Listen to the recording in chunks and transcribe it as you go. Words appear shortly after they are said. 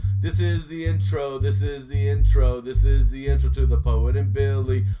This is the intro. This is the intro. This is the intro to the Poet and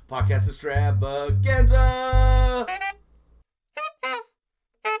Billy podcast extravaganza.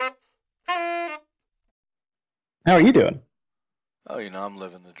 How are you doing? Oh, I'm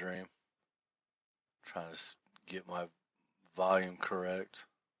living the dream. Trying to get my volume correct.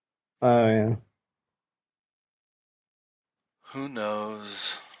 Oh, yeah. Who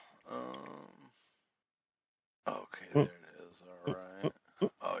knows? Okay, there it is. All right.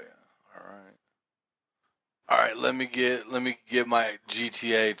 Oh yeah. All right. All right. Let me get my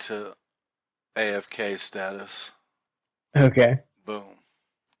GTA to AFK status. Okay. Boom.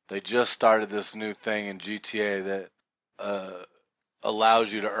 They just started this new thing in GTA that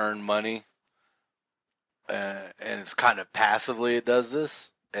allows you to earn money, and it's kind of passively it does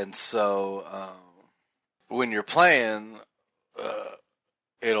this. And so when you're playing,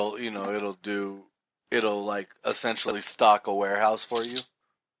 it'll like essentially stock a warehouse for you.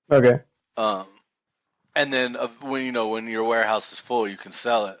 Okay. And then when your warehouse is full, you can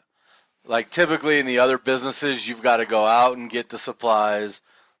sell it. Like typically in the other businesses, you've got to go out and get the supplies,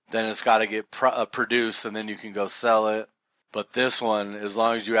 then it's got to get produced, and then you can go sell it. But this one, as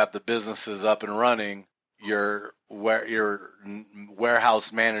long as you have the businesses up and running, your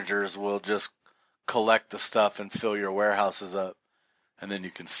warehouse managers will just collect the stuff and fill your warehouses up, and then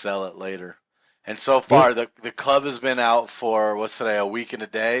you can sell it later. And so far, the club has been out for, what's today, a week and a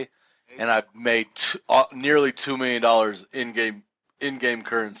day, and I've made nearly $2 million in-game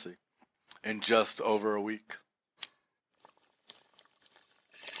currency in just over a week.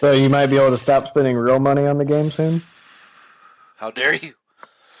 So you might be able to stop spending real money on the game soon? How dare you?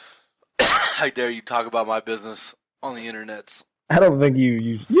 How dare you talk about my business on the internets? I don't think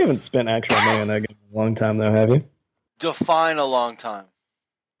you haven't spent actual money on that game in a long time, though, have you? Define a long time.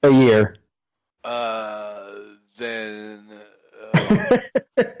 A year. Then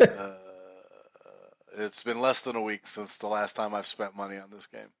it's been less than a week since the last time I've spent money on this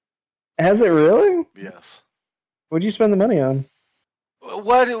game. Has it really? Yes. What'd you spend the money on?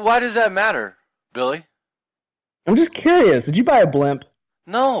 Why does that matter, Billy? I'm just curious. Did you buy a blimp?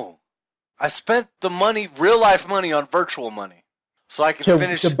 No. I spent the money, real life money, on virtual money. So I could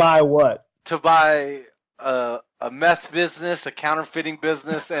finish. To buy what? To buy a meth business, a counterfeiting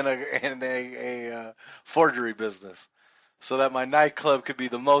business, and a forgery business. So that my nightclub could be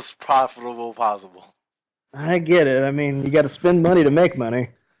the most profitable possible. I get it. I mean, you got to spend money to make money.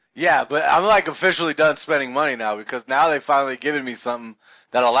 Yeah, but I'm like officially done spending money now, because now they finally given me something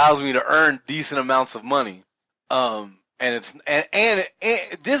that allows me to earn decent amounts of money. And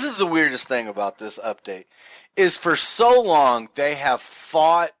this is the weirdest thing about this update, is for so long they have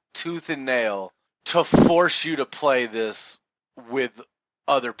fought tooth and nail to force you to play this with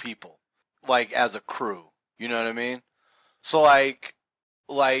other people, like as a crew. You know what I mean? So like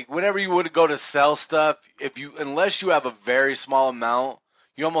whenever you would go to sell stuff, unless you have a very small amount,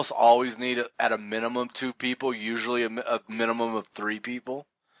 you almost always need at a minimum 2 people, usually a minimum of 3 people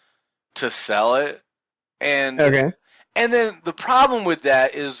to sell it. And okay. And then the problem with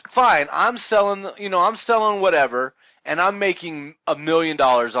that is, fine, I'm selling whatever, and I'm making $1 million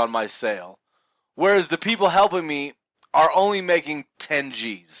on my sale. Whereas the people helping me are only making 10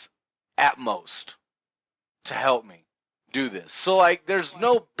 G's at most to help me do this. So, like, there's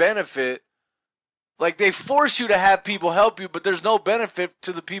no benefit. Like, they force you to have people help you, but there's no benefit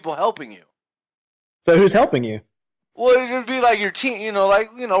to the people helping you. So who's helping you? Well, it would be like your team,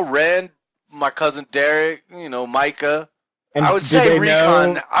 Ren, my cousin Derek, Micah. And I would say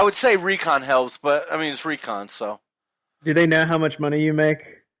Recon. Know... I would say Recon helps, but I mean it's Recon, so. Do they know how much money you make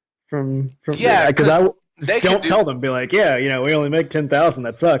from? Yeah, because don't tell them. Be like, yeah, we only make 10,000.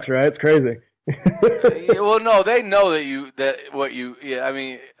 That sucks, right? It's crazy. Well, no, they know they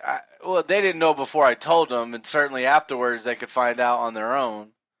didn't know before I told them, and certainly afterwards they could find out on their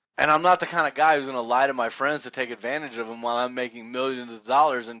own. And I'm not the kind of guy who's going to lie to my friends to take advantage of them while I'm making millions of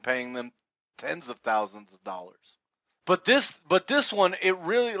dollars and paying them tens of thousands of dollars. But this one, it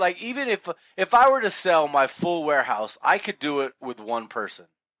really, like, even if I were to sell my full warehouse, I could do it with one person,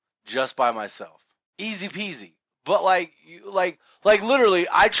 just by myself, easy peasy. But like literally,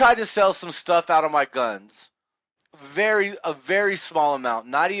 I tried to sell some stuff out of my guns, a very small amount,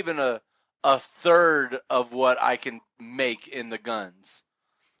 not even a third of what I can make in the guns.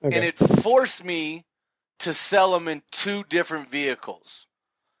 Okay. And it forced me to sell them in 2 different vehicles.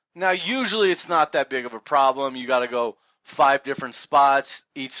 Now, usually it's not that big of a problem. You got to go 5 different spots.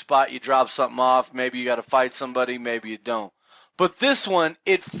 Each spot you drop something off. Maybe you got to fight somebody. Maybe you don't. But this one,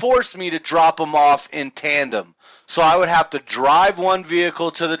 it forced me to drop them off in tandem. So I would have to drive one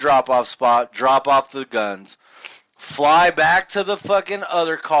vehicle to the drop-off spot, drop off the guns, fly back to the fucking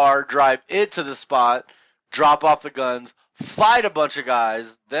other car, drive it to the spot, drop off the guns, fight a bunch of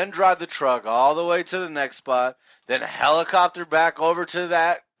guys, then drive the truck all the way to the next spot, then helicopter back over to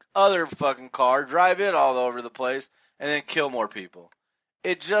that other fucking car, drive it all over the place, and then kill more people.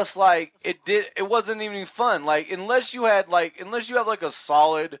 It just like it wasn't even fun. Like unless you have like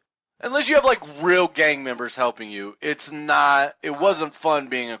real gang members helping you, it wasn't fun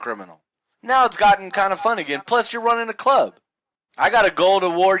being a criminal. Now it's gotten kind of fun again. Plus you're running a club. I got a gold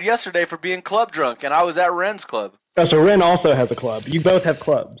award yesterday for being club drunk, and I was at Ren's club. Oh, so Ren also has a club. You both have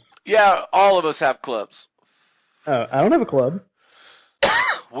clubs. Yeah, all of us have clubs. Oh, I don't have a club.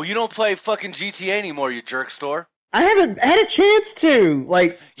 Well, you don't play fucking GTA anymore, you jerk store. I haven't had a chance to.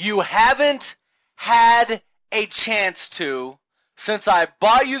 Like, you haven't had a chance to since I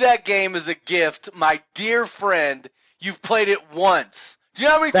bought you that game as a gift, my dear friend. You've played it once. Do you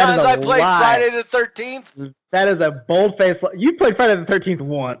know how many times I played Friday the 13th? That is a bold-faced lie. You played Friday the 13th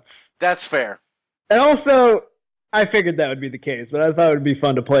once. That's fair. And also, I figured that would be the case, but I thought it would be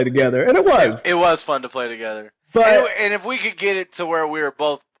fun to play together, and it was. It was fun to play together. But and if we could get it to where we were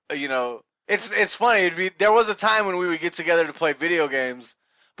both, it's funny. There was a time when we would get together to play video games,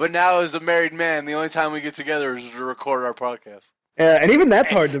 but now as a married man, the only time we get together is to record our podcast. And even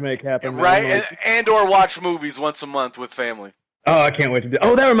that's hard to make happen. Right? And or watch movies once a month with family. Oh, I can't wait to do.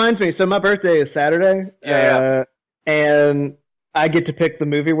 Oh, that reminds me. So my birthday is Saturday. Yeah. And I get to pick the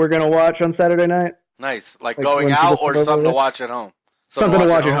movie we're gonna watch on Saturday night. Nice, like going out or something to watch at home. Something to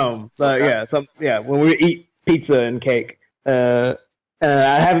watch at home. Okay. Yeah. When we eat pizza and cake. I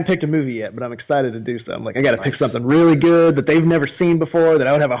haven't picked a movie yet, but I'm excited to do so. I'm like, I got to pick something really good that they've never seen before that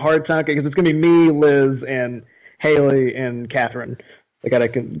I would have a hard time because it's gonna be me, Liz, and Haley and Catherine. I got to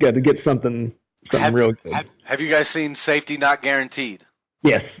get something real good. Have you guys seen Safety Not Guaranteed?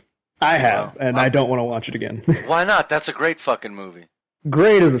 Yes, I have, and I don't want to watch it again. Why not? That's a great fucking movie.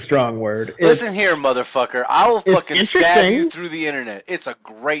 Great is a strong word. Listen here, motherfucker. I will fucking stab you through the internet. It's a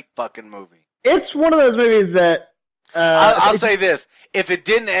great fucking movie. It's one of those movies that... I'll say this. If it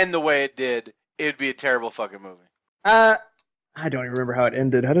didn't end the way it did, it would be a terrible fucking movie. I don't even remember how it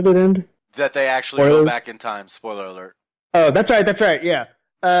ended. How did it end? That they actually go back in time. Spoiler alert. Oh, that's right, yeah.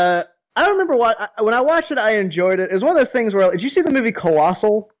 I don't remember when I watched it, I enjoyed it. It was one of those things where... Did you see the movie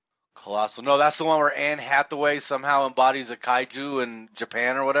Colossal? Colossal. No, that's the one where Anne Hathaway somehow embodies a kaiju in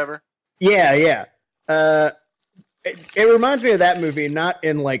Japan or whatever? Yeah. It reminds me of that movie, not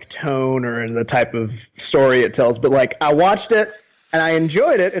in like tone or in the type of story it tells, but like I watched it and I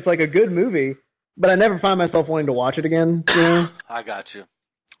enjoyed it. It's like a good movie, but I never find myself wanting to watch it again. You know? I got you.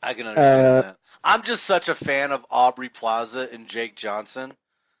 I can understand that. I'm just such a fan of Aubrey Plaza and Jake Johnson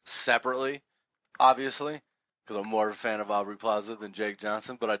separately, obviously, because I'm more of a fan of Aubrey Plaza than Jake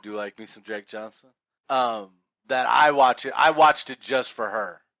Johnson, but I do like me some Jake Johnson. That I watch it. I watched it just for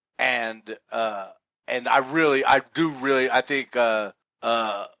her, and I think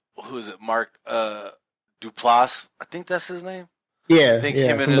who is it? Mark Duplass. I think that's his name. Yeah. I think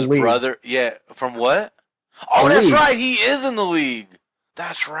him and his brother. Yeah. From what? Oh, that's right. He is in the league.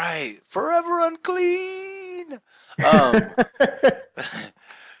 That's right. Forever unclean.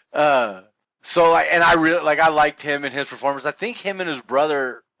 So I liked him and his performance. I think him and his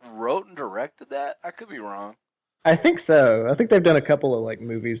brother wrote and directed that. I could be wrong. I think so. I think they've done a couple of like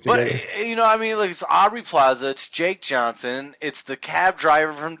movies together. But it's Aubrey Plaza, it's Jake Johnson, it's the cab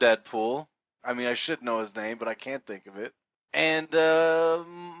driver from Deadpool. I mean, I should know his name, but I can't think of it. And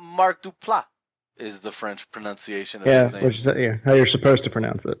Mark Duplass is the French pronunciation of his name. How you're supposed to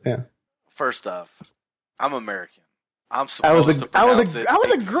pronounce it. Yeah. First off, I'm American. I'm supposed to pronounce it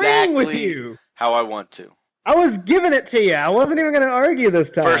agreeing with you how I want to. I was giving it to you. I wasn't even going to argue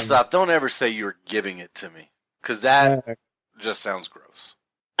this time. First off, don't ever say you're giving it to me, because that just sounds gross.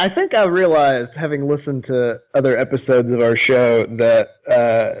 I think I realized, having listened to other episodes of our show,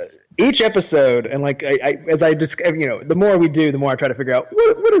 that each episode, and like the more we do, the more I try to figure out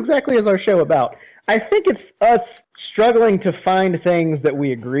what exactly is our show about. I think it's us struggling to find things that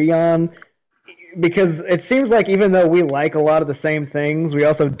we agree on, because it seems like even though we like a lot of the same things, we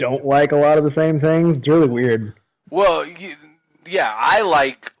also don't like a lot of the same things. It's really weird. Well, yeah, I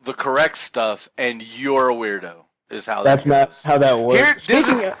like the correct stuff, and you're a weirdo. Is how that's that goes. Not how that works.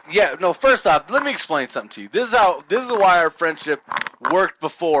 First off, let me explain something to you. This is why our friendship worked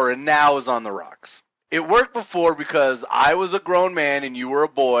before and now is on the rocks. It worked before because I was a grown man and you were a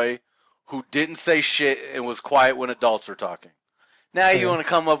boy who didn't say shit and was quiet when adults were talking. Now you want to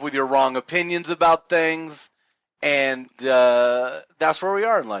come up with your wrong opinions about things, and that's where we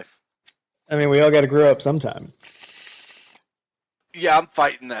are in life. I mean, we all got to grow up sometime. Yeah, I'm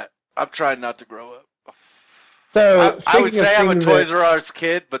fighting that. I'm trying not to grow up. So I would speaking of say I'm a things Toys R Us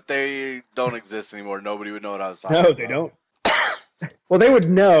kid, but they don't exist anymore. Nobody would know what I was talking about. No, they don't. Well, they would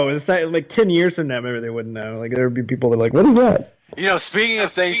know. It's like 10 years from now, maybe they wouldn't know. Like there would be people that are like, "What is that?" You know, speaking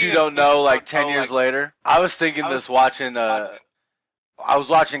of things you don't know, like 10 years later, I was thinking this watching, I was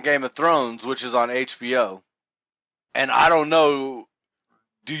watching Game of Thrones, which is on HBO. And I don't know,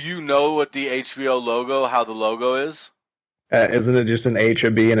 do you know what the HBO logo, how the logo is? Isn't it just an H,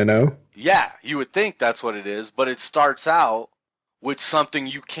 a B, and an O? Yeah, you would think that's what it is, but it starts out with something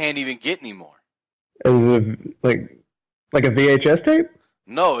you can't even get anymore. Is it like a VHS tape?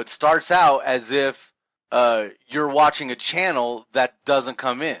 No, it starts out as if you're watching a channel that doesn't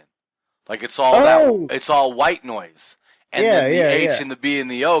come in. Like it's all it's all white noise. And then the H and the B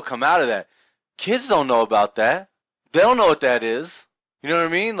and the O come out of that. Kids don't know about that. They don't know what that is. You know what I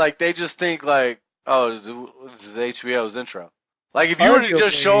mean? Like they just think like, oh, this is HBO's intro. Like if you were to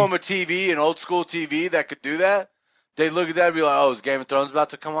just show them a TV, an old school TV that could do that, they look at that and be like, "Oh, is Game of Thrones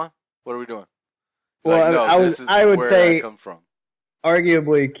about to come on? What are we doing?" Well, like, no, I would say, come from.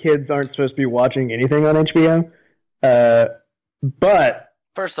 Arguably, kids aren't supposed to be watching anything on HBO. But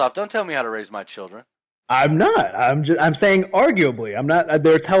first off, don't tell me how to raise my children. I'm not. I'm saying arguably. I'm not.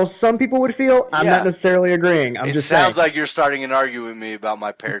 There's how some people would feel. I'm not necessarily agreeing. It sounds like you're starting an argument with me about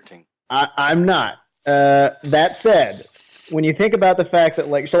my parenting. I'm not. That said, when you think about the fact that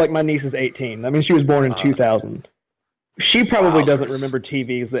like my niece is 18. I mean, she was born in 2000. She probably doesn't remember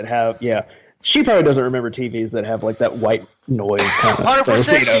TVs that have She probably doesn't remember TVs that have like that white noise.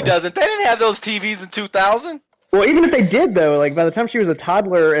 100% she doesn't. They didn't have those TVs in 2000. Well, even if they did, though, like by the time she was a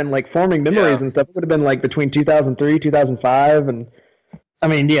toddler and like forming memories and stuff, it would have been like between 2003, 2005, and I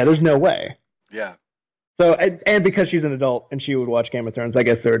mean, there's no way. Yeah. So, and because she's an adult and she would watch Game of Thrones, I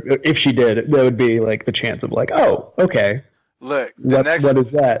guess if she did, there would be like the chance of like, oh, okay. Look, what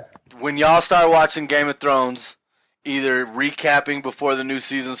is that? When y'all start watching Game of Thrones, either recapping before the new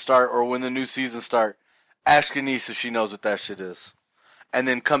season start or when the new season start, ask your niece if she knows what that shit is, and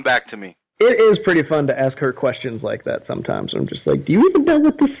then come back to me. It is pretty fun to ask her questions like that sometimes. I'm just like, do you even know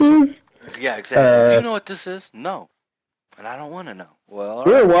what this is? Yeah, exactly. Do you know what this is? No. And I don't want to know. Well,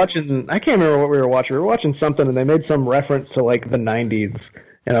 we were watching, I can't remember what we were watching. We were watching something, and they made some reference to, like, the 90s.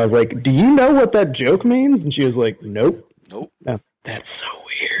 And I was like, do you know what that joke means? And she was like, nope. Nope. That's so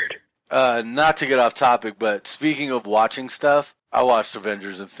weird. Not to get off topic, but speaking of watching stuff, I watched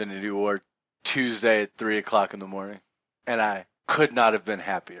Avengers Infinity War Tuesday at 3 o'clock in the morning. And I could not have been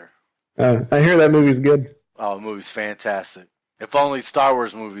happier. I hear that movie's good. Oh, the movie's fantastic. If only Star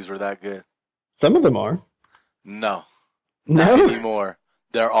Wars movies were that good. Some of them are. No. Not anymore.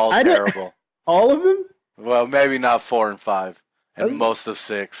 They're all terrible. All of them? Well, maybe not 4 and 5. And most of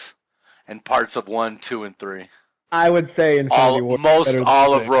 6. And parts of 1, 2, and 3. I would say Infinity War. Most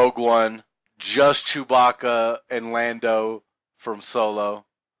all of Rogue One. Just Chewbacca and Lando from Solo.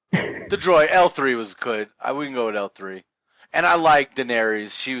 The droid, L3 was good. We can go with L3. And I like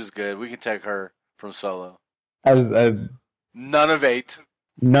Daenerys. She was good. We can take her from Solo. None of 8.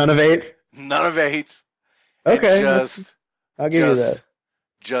 None of 8? None of 8. Okay. I'll give you that.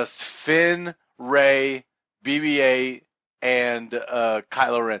 Just Finn, Rey, BB-8, and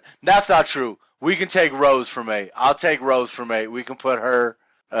Kylo Ren. That's not true. We can take Rose from 8. I'll take Rose from 8. We can put her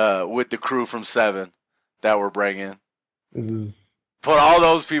with the crew from 7 that we're bringing. Put all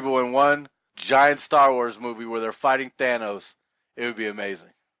those people in one giant Star Wars movie where they're fighting Thanos. It would be amazing.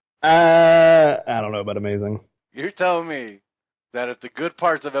 I don't know about amazing. You're telling me that if the good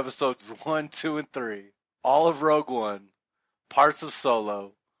parts of episodes 1, 2, and 3, all of Rogue One, parts of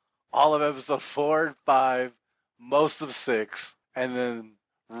Solo, all of episode 4 and 5, most of 6, and then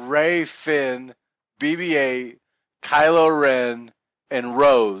Rey, Finn, BB-8, Kylo Ren, and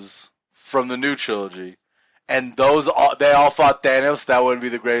Rose from the new trilogy, and they all fought Thanos, that wouldn't be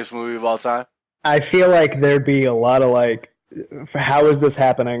the greatest movie of all time? I feel like there'd be a lot of like, how is this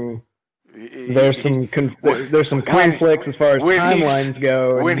happening? There's some conflicts as far as timelines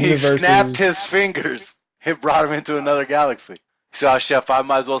go. When he snapped his fingers, it brought him into another galaxy. So, Chef, I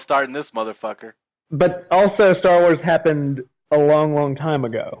might as well start in this motherfucker. But also, Star Wars happened a long, long time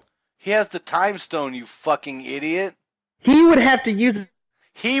ago. He has the time stone, you fucking idiot. He would have to use it.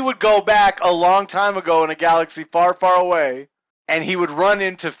 He would go back a long time ago in a galaxy far, far away, and he would run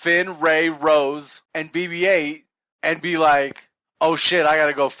into Finn, Rey, Rose, and BB-8 and be like, oh shit, I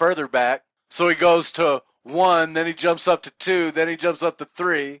gotta go further back. So he goes to 1, then he jumps up to 2, then he jumps up to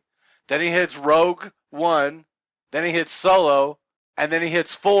 3, then he hits Rogue One, then he hits Solo, and then he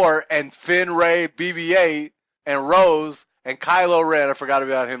hits 4, and Finn, Rey, BB-8, and Rose, and Kylo Ren, I forgot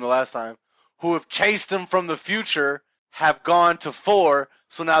about him the last time, who have chased him from the future have gone to 4,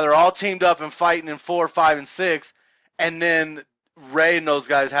 so now they're all teamed up and fighting in 4, 5, and 6, and then Rey and those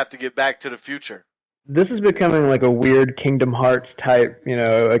guys have to get back to the future. This is becoming like a weird Kingdom Hearts type,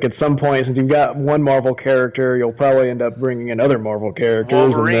 like at some point, since you've got one Marvel character, you'll probably end up bringing in other Marvel characters.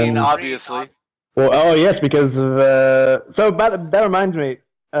 Wolverine, obviously. Well, oh yes, because of, that reminds me,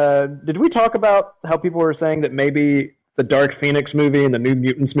 did we talk about how people were saying that maybe the Dark Phoenix movie and the New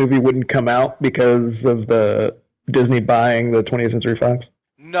Mutants movie wouldn't come out because of the Disney buying the 20th Century Fox?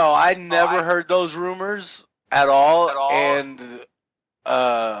 No, I never heard those rumors at all. And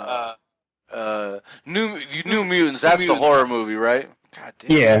New Mutants, that's the horror movie, right? God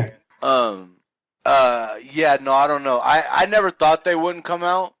damn. Yeah. Yeah, no, I don't know. I never thought they wouldn't come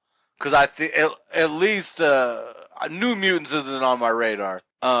out because I think at least New Mutants isn't on my radar.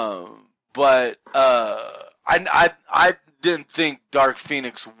 But I didn't think Dark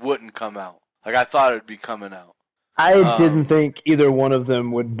Phoenix wouldn't come out. Like, I thought it would be coming out. I didn't think either one of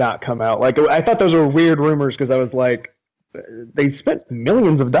them would not come out. Like, I thought those were weird rumors because I was like, they spent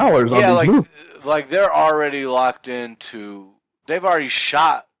millions of dollars on these movies. Like they're already locked into. They've already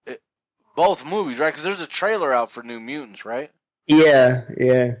shot both movies, right? Because there's a trailer out for New Mutants, right? Yeah.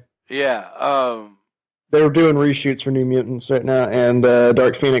 Yeah. They're doing reshoots for New Mutants right now, and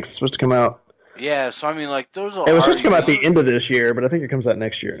Dark Phoenix is supposed to come out. Yeah, so I mean, like, those are. It was supposed to come out the end of this year, but I think it comes out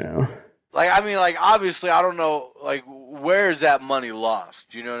next year now. Like, I mean, like, obviously, I don't know, like, where is that money lost?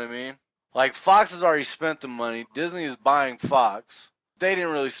 Do you know what I mean? Like, Fox has already spent the money. Disney is buying Fox. They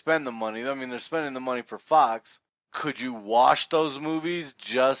didn't really spend the money. I mean, they're spending the money for Fox. Could you wash those movies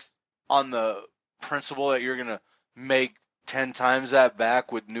just on the principle that you're going to make 10 times that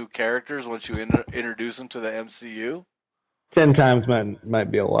back with new characters once you introduce them to the MCU? 10 times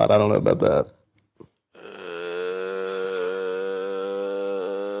might be a lot. I don't know about that.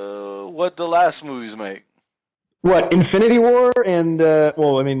 What the last movies make? What, Infinity War and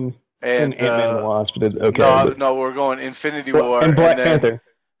and Ant-Man and the Wasp did okay. No, we're going Infinity War and Black Panther.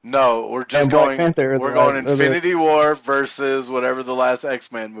 No, we're just going. We're going Infinity War versus whatever the last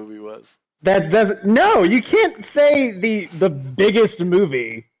X-Men movie was. That doesn't. No, you can't say the biggest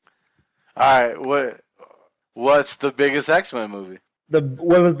movie. All right, what's the biggest X-Men movie?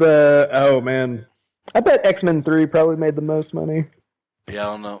 Oh man, I bet X-Men 3 probably made the most money. Yeah,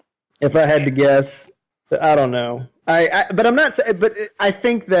 I don't know. If I had to guess, I don't know. But I'm not. But I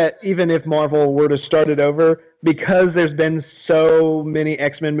think that even if Marvel were to start it over, because there's been so many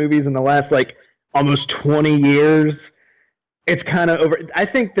X-Men movies in the last almost 20 years, it's kind of over. I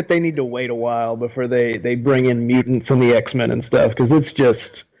think that they need to wait a while before they bring in mutants and the X-Men and stuff, because it's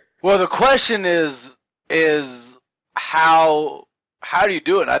just. Well, the question is how do you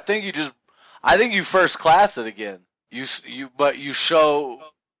do it? I think you first class it again. You're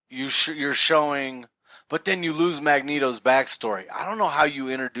showing, but then you lose Magneto's backstory. I don't know how you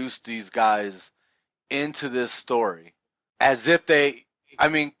introduce these guys into this story as if to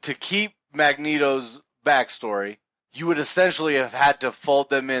keep Magneto's backstory, you would essentially have had to fold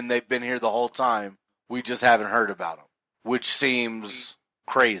them in. They've been here the whole time. We just haven't heard about them, which seems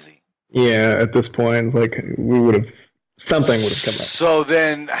crazy. Yeah, at this point, it's something would have come up. So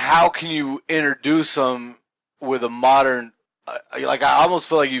then how can you introduce them with a modern, I almost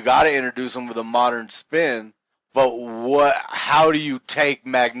feel like you got to introduce them with a modern spin, but how do you take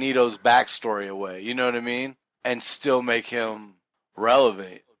Magneto's backstory away? You know what I mean? And still make him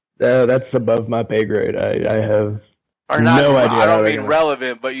relevant. That's above my pay grade. I have no idea. I don't mean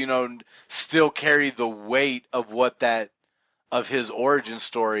relevant, but still carry the weight of of his origin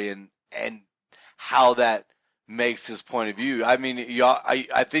story and how that makes his point of view. I mean,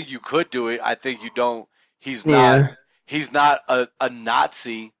 I think you could do it. I think you don't. He's not. Yeah. He's not a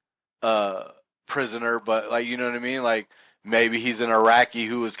Nazi prisoner, but you know what I mean. Like maybe he's an Iraqi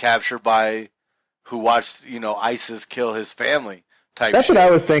who was captured who watched ISIS kill his family. That's what I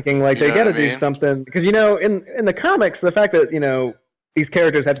was thinking. They got to do something because in the comics, the fact that these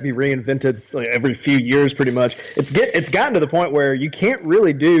characters have to be reinvented every few years, pretty much. It's gotten to the point where you can't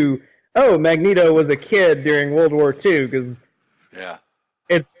really do. Oh, Magneto was a kid during World War II because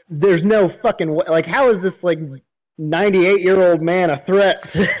there's no fucking way. How is this 98-year-old man a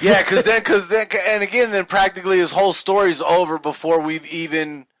threat? Yeah, because then practically his whole story's over before we've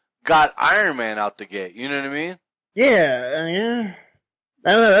even got Iron Man out the gate. You know what I mean? Yeah.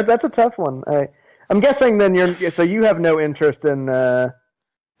 I don't know. That's a tough one. I'm guessing then you have no interest in.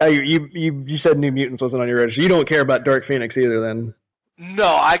 You said New Mutants wasn't on your radar. So you don't care about Dark Phoenix either, then.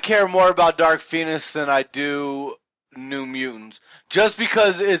 No, I care more about Dark Phoenix than I do New Mutants. Just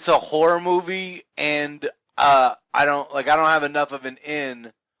because it's a horror movie and I don't have enough of an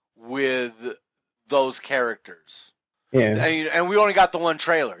in with those characters. Yeah. And we only got the one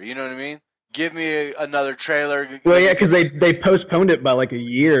trailer. You know what I mean? Give me another trailer. Well, yeah, because they postponed it by like a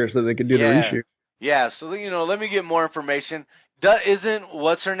year so they could do the reshoot. Yeah, so let me get more information. Isn't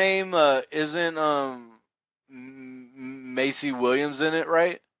what's her name? Isn't Macy Williams in it,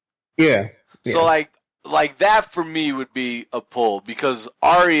 right? Yeah. So like that for me would be a pull because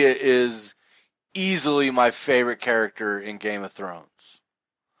Arya is easily my favorite character in Game of Thrones.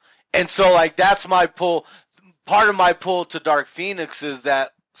 And so like that's my pull. Part of my pull to Dark Phoenix is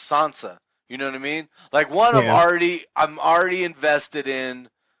that Sansa. You know what I mean? Like I'm already invested in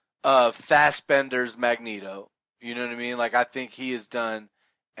Fassbender's Magneto. You know what I mean? Like I think he has done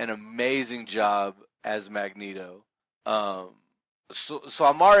an amazing job as Magneto. So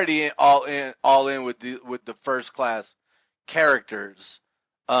I'm already all in with the first class characters.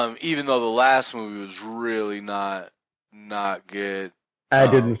 Even though the last movie was really not good. I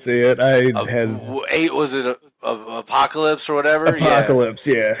didn't see it. Was it Apocalypse or whatever? Apocalypse,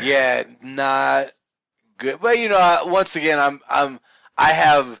 yeah. Yeah, not good. But once again,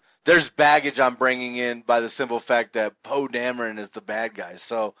 there's baggage I'm bringing in by the simple fact that Poe Dameron is the bad guy.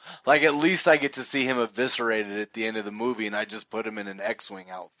 So, like, at least I get to see him eviscerated at the end of the movie, and I just put him in an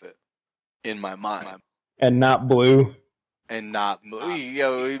X-wing outfit in my mind. And not blue. And not blue.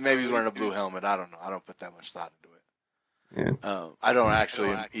 Maybe he's wearing a blue helmet. I don't know. I don't put that much thought into it. Yeah. I don't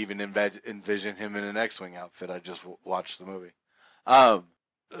actually even envision him in an X-wing outfit. I just watched the movie. I'm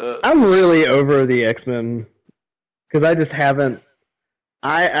really over the X-Men because I just haven't.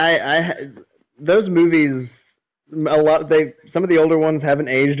 Those movies, some of the older ones haven't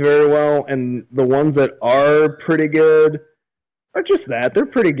aged very well, and the ones that are pretty good are just that. They're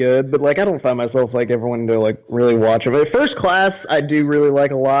pretty good, but like I don't find myself like ever wanting to like really watch them. First Class, I do really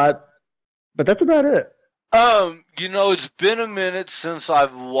like a lot, but that's about it. It's been a minute since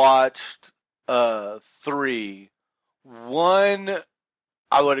I've watched 3. 1,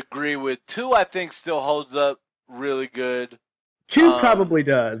 I would agree with. 2, I think still holds up really good. 2 probably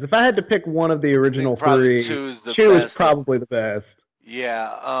does. If I had to pick one of the original 3, 2 is probably the best.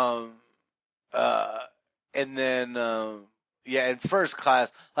 Yeah. And then in First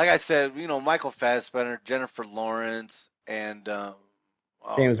Class, like I said, Michael Fassbender, Jennifer Lawrence, and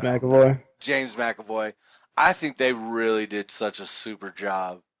James McAvoy. James McAvoy. I think they really did such a super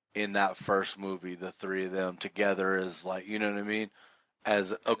job in that first movie, the 3 of them together as like, you know what I mean?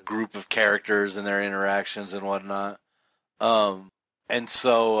 As a group of characters and their interactions and whatnot. And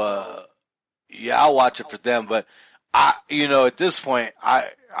so, I'll watch it for them, but at this point,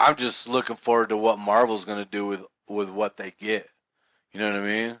 I'm just looking forward to what Marvel's going to do with what they get. You know what I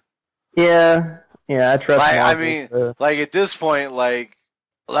mean? Yeah, I trust Marvel. I mean, like at this point, like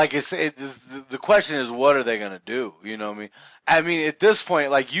I said, the question is, what are they going to do? You know what I mean? I mean, at this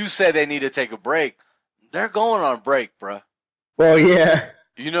point, like you said, they need to take a break. They're going on break, bruh. Well, yeah.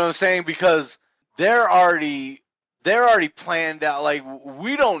 You know what I'm saying? Because they're already planned out. Like,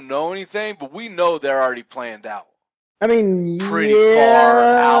 we don't know anything, but we know they're already planned out. I mean, pretty far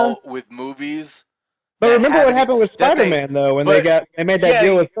out with movies. But remember what happened with Spider-Man, though, when they made that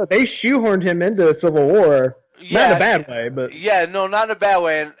deal with stuff. They shoehorned him into Civil War. Not in a bad way, but... Yeah, no, not in a bad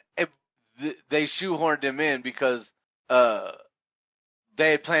way. And they shoehorned him in because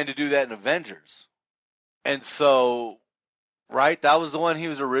they had planned to do that in Avengers. And so, right, that was the one he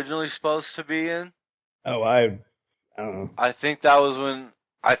was originally supposed to be in? Oh, I don't know. I think that was when...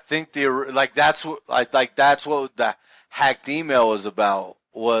 I think that's what the hacked email was about.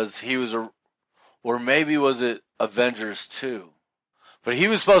 Was he was or maybe was it Avengers 2? But he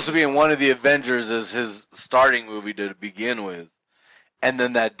was supposed to be in one of the Avengers as his starting movie to begin with. And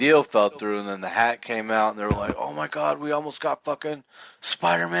then that deal fell through, and then the hack came out, and they were like, oh my god, we almost got fucking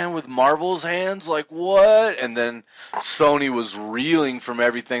Spider-Man with Marvel's hands? Like, what? And then Sony was reeling from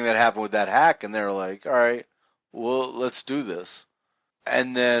everything that happened with that hack, and they were like, alright, well, let's do this.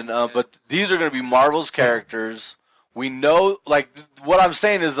 And then, but these are going to be Marvel's characters. We know, like, what I'm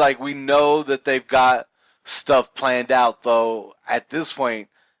saying is, like, we know that they've got stuff planned out, though, at this point,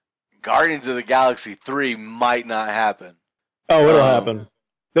 Guardians of the Galaxy 3 might not happen. Oh, it'll happen.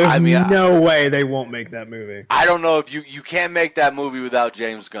 There's no way they won't make that movie. I don't know if you can't make that movie without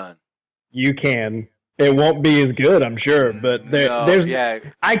James Gunn. You can. It won't be as good, I'm sure, but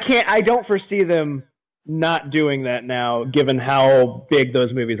I don't foresee them not doing that now, given how big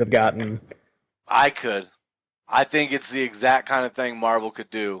those movies have gotten. I think it's the exact kind of thing Marvel could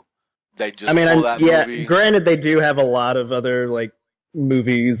do. They just pull that movie. Granted, they do have a lot of other like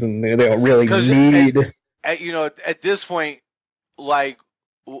movies, and they don't really need. At this point, like,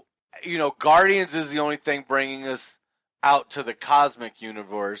 Guardians is the only thing bringing us out to the cosmic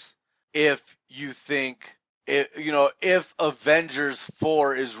universe. If if Avengers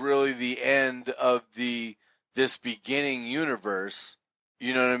 4 is really the end of this beginning universe,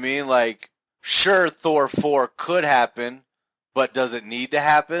 you know what I mean? Like, sure, Thor 4 could happen, but does it need to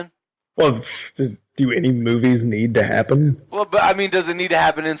happen? Well, do any movies need to happen? Well, but I mean, does it need to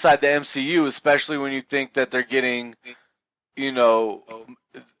happen inside the MCU, especially when you think that they're getting,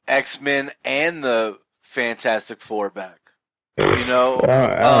 X-Men and the Fantastic Four back? I don't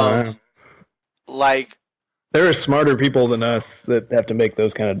know. Like, there are smarter people than us that have to make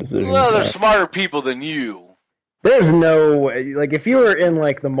those kind of decisions. Well, there's smarter people than you. There's no like, if you were in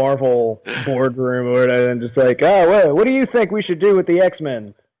like the Marvel boardroom or whatever, and just like, oh, what do you think we should do with the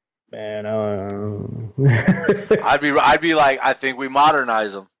X-Men? Man, I don't know. I'd be like, I think we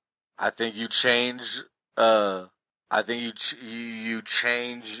modernize them. I think you change. I think you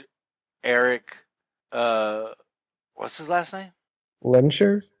change Eric. What's his last name?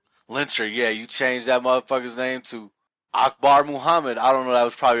 Lyncher. Yeah, you change that motherfucker's name to Akbar Muhammad. I don't know. That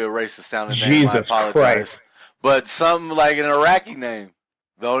was probably a racist sounding name. I apologize. Christ. But something like an Iraqi name.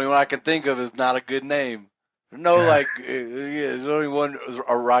 The only one I can think of is not a good name. There's only one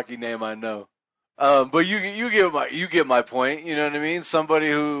Iraqi name I know. But you get my point. You know what I mean? Somebody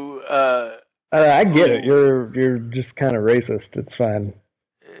who. I get it. You're just kind of racist. It's fine.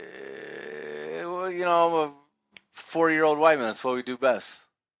 Well, I'm a 40-year-old white man. That's what we do best.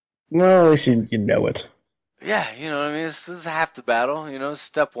 Well, at least you know it. Yeah, you know what I mean? This is half the battle.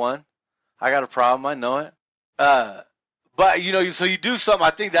 Step one. I got a problem. I know it. But so you do something.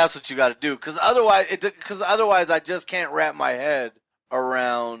 I think that's what you got to do, because otherwise I just can't wrap my head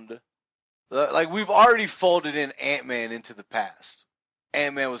around. Like, we've already folded in Ant-Man into the past.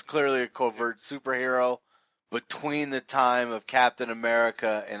 Ant-Man was clearly a covert superhero between the time of Captain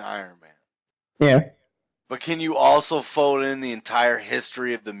America and Iron Man. Yeah. But can you also fold in the entire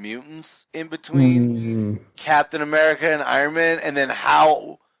history of the mutants in between Captain America and Iron Man? And then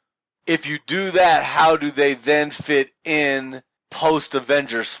if you do that, how do they then fit in post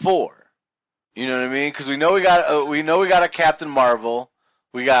Avengers 4? You know what I mean? Because we know we got a Captain Marvel,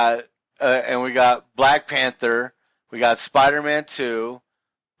 we got Black Panther, we got Spider-Man 2,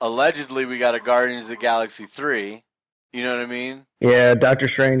 allegedly we got a Guardians of the Galaxy 3. You know what I mean? Yeah, Doctor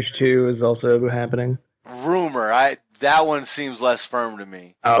Strange 2 is also happening. Rumor, that one seems less firm to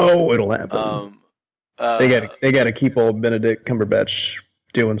me. Oh, it'll happen. They got to keep old Benedict Cumberbatch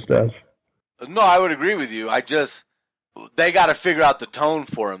doing stuff. No, I would agree with you. They got to figure out the tone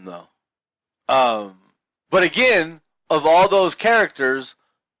for him, though. But again, of all those characters,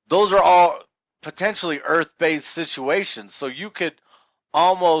 those are all potentially Earth-based situations. So you could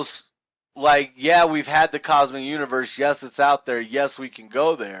almost, like, yeah, we've had the cosmic universe. Yes, it's out there. Yes, we can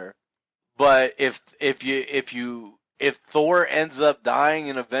go there. But if Thor ends up dying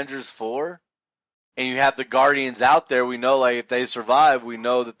in Avengers 4, and you have the Guardians out there, we know, like, if they survive, we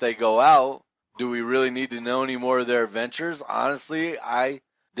know that they go out. Do we really need to know any more of their adventures? Honestly, I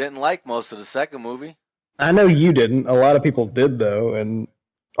didn't like most of the second movie. I know you didn't. A lot of people did, though. And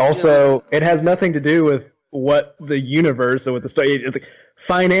also, it has nothing to do with what the universe or with the story.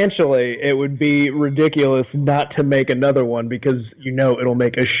 Financially, it would be ridiculous not to make another one, because it'll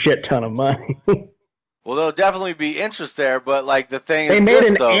make a shit ton of money. Well, there'll definitely be interest there, but like the thing is, they made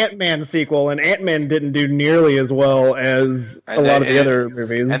an Ant-Man sequel, and Ant-Man didn't do nearly as well as a lot of the other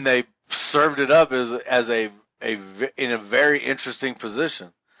movies. And they served it up as in a very interesting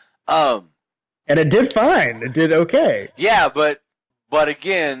position. And it did fine. It did okay. Yeah, but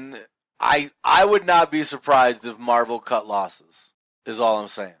again, I would not be surprised if Marvel cut losses. Is all I'm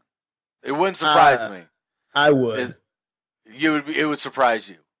saying. It wouldn't surprise me. I would. It would surprise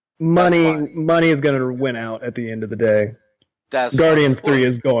you. Money is going to win out at the end of the day. Guardians 3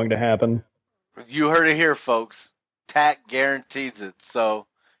 is going to happen. You heard it here, folks. TAC guarantees it. So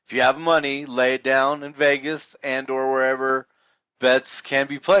if you have money, lay it down in Vegas and or wherever bets can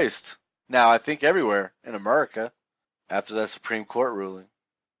be placed. Now, I think everywhere in America after that Supreme Court ruling.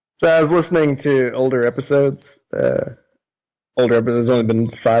 So I was listening to older episodes. There's only been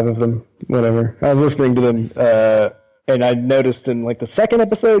 5 of them. Whatever. I was listening to them, and I noticed in like the second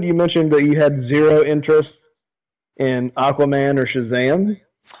episode you mentioned that you had zero interest in Aquaman or Shazam.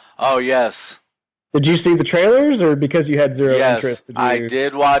 Oh, yes. Did you see the trailers, or because you had zero interest? Yes, I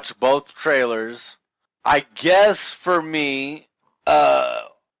did watch both trailers. I guess for me, I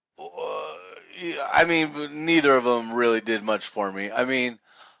mean, neither of them really did much for me. I mean,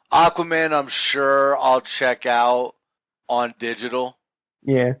 Aquaman, I'm sure I'll check out on digital.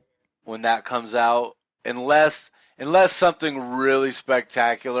 Yeah. When that comes out, unless something really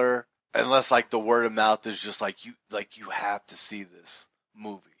spectacular, unless like the word of mouth is just like you have to see this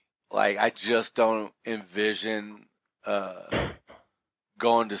movie. like I just don't envision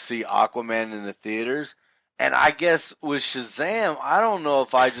going to see Aquaman in the theaters. And I guess with Shazam, I don't know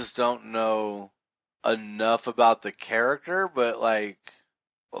if I just don't know enough about the character, but like,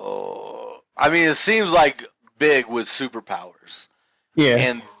 I mean, it seems like big with superpowers. Yeah.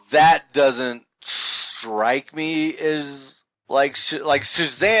 And that doesn't strike me as like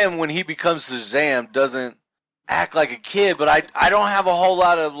Shazam when he becomes Shazam doesn't act like a kid, but I don't have a whole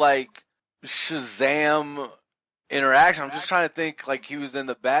lot of like Shazam interaction. I'm just trying to think like he was in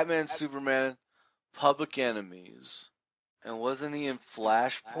the Batman, Superman, Public Enemies, and wasn't he in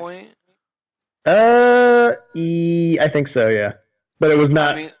Flashpoint? I think so, yeah. But it was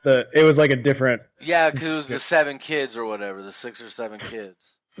not it was like a different. Yeah, because it was the 7 kids or whatever, the 6 or 7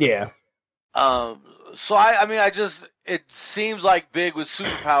 kids. Yeah. So I mean, it seems like big with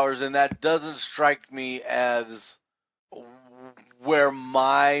superpowers, and that doesn't strike me as where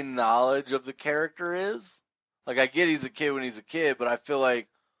my knowledge of the character is. Like, I get he's a kid when he's a kid, but I feel like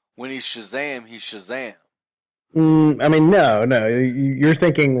when he's Shazam, he's Shazam. I mean, no. You're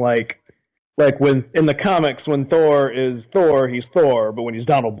thinking like when in the comics, when Thor is Thor, he's Thor, but when he's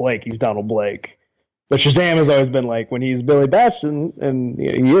Donald Blake, he's Donald Blake. But Shazam has always been like when he's Billy Bastion, and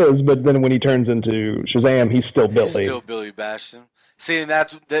he is, but then when he turns into Shazam, he's still Billy. He's still Billy Bastion. See, and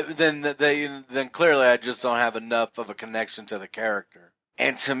then clearly I just don't have enough of a connection to the character.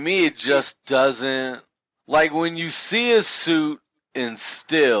 And to me, it just doesn't, like when you see his suit in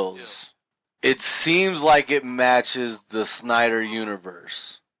stills, it seems like it matches the Snyder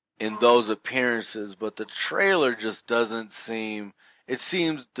universe in those appearances, but the trailer just doesn't seem, it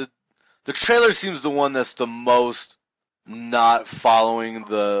seems, the trailer seems the one that's the most not following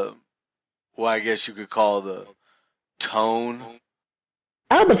the, well, I guess you could call the tone.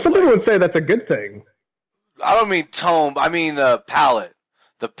 But some people would say that's a good thing. I don't mean tone, I mean palette.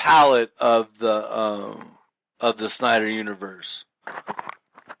 The palette of the Snyder universe.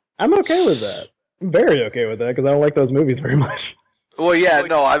 I'm okay with that. I'm very okay with that because I don't like those movies very much. Well, yeah,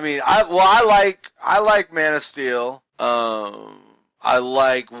 no, I mean, I like Man of Steel. I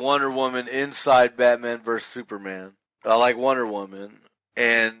like Wonder Woman inside Batman vs Superman. I like Wonder Woman,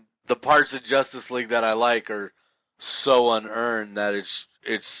 and the parts of Justice League that I like are so unearned that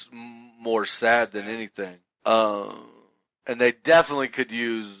it's more sad than anything. And they definitely could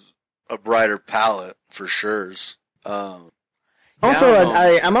use a brighter palette for sure. Also,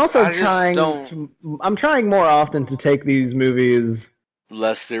 I'm trying more often to take these movies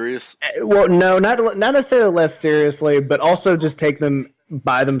less serious. Well, no, not necessarily less seriously, but also just take them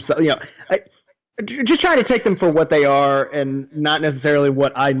by themselves. You know, just trying to take them for what they are, and not necessarily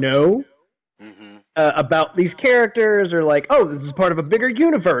what I know about these characters, or like, oh, this is part of a bigger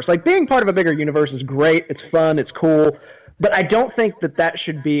universe. Like, being part of a bigger universe is great. It's fun. It's cool. But I don't think that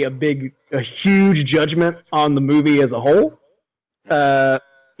should be a huge judgment on the movie as a whole. You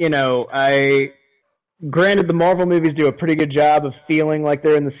know, granted, the Marvel movies do a pretty good job of feeling like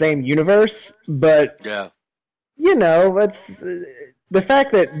they're in the same universe, but yeah, you know, that's the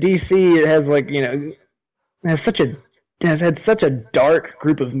fact that DC has has had such a dark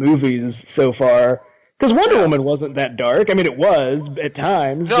group of movies so far. Because Wonder Woman wasn't that dark. I mean, it was at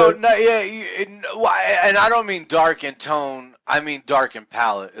times. And I don't mean dark in tone. I mean dark in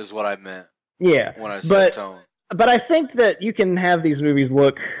palette is what I meant. Yeah, when I said tone. But I think that you can have these movies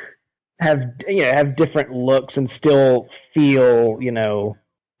have different looks and still feel,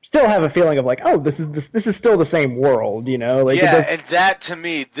 still have a feeling of like, oh, this is still the same world, Like, yeah, and that to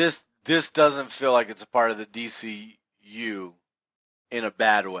me, this doesn't feel like it's a part of the DCU in a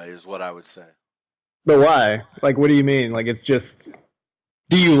bad way, is what I would say. But why? Like, what do you mean? Like, it's just,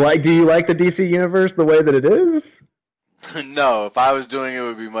 do you like the DC universe the way that it is? No, if I was doing it, it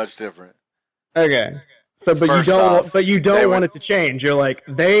would be much different. Okay. So, but you don't want it to change. You're like,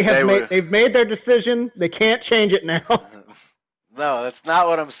 they've made their decision. They can't change it now. No, that's not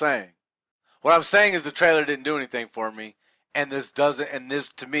what I'm saying. What I'm saying is the trailer didn't do anything for me, and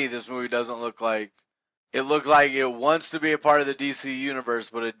to me, this movie doesn't look like, it looked like it wants to be a part of the DC universe,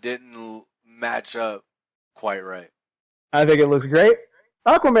 but it didn't match up quite right. I think it looks great.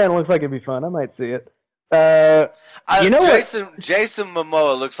 Aquaman looks like it'd be fun. I might see it. Jason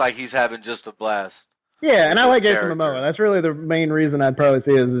Momoa looks like he's having just a blast. Yeah, and I like Jason Momoa. That's really the main reason I'd probably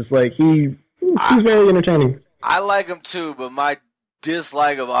say is just like he's very entertaining. I like him too, but my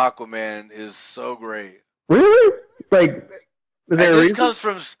dislike of Aquaman is so great. Really? Like, is there a reason?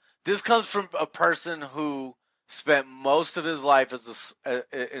 This comes from a person who spent most of his life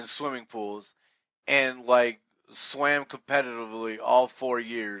in swimming pools and like swam competitively all 4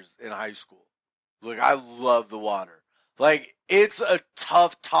 years in high school. Like, I love the water. Like, it's a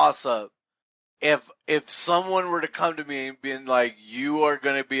tough toss-up. If someone were to come to me and be like, you are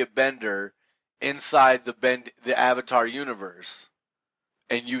going to be a bender inside the Avatar universe,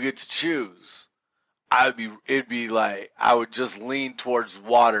 and you get to choose, it'd be like, I would just lean towards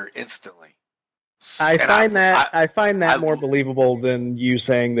water instantly. I find that more believable than you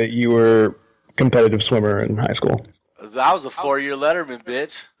saying that you were a competitive swimmer in high school. I was a 4-year letterman,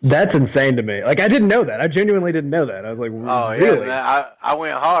 bitch. That's insane to me. Like, I didn't know that. I genuinely didn't know that. I was like, oh really? Yeah, man, I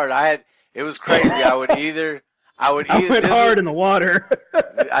went hard. It was crazy. I went went hard in the water.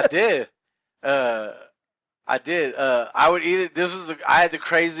 I did. I did. I had the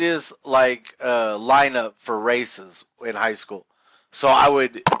craziest lineup for races in high school. So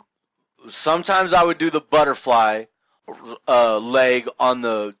sometimes I would do the butterfly leg on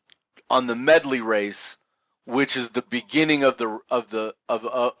the medley race, which is the beginning of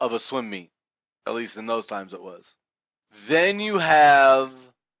a swim meet. At least in those times it was. Then you have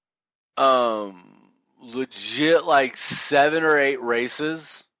legit like 7 or 8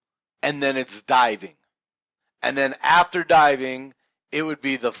 races, and then it's diving. And then after diving, it would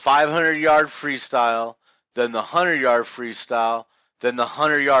be the 500-yard freestyle, then the 100-yard freestyle, then the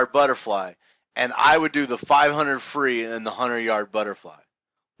 100-yard butterfly. And I would do the 500 free and the 100-yard butterfly,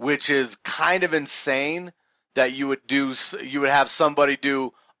 which is kind of insane that you would have somebody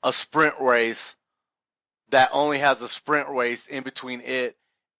do a sprint race that only has a sprint race in between it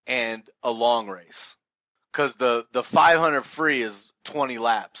and a long race. Because the 500 free is 20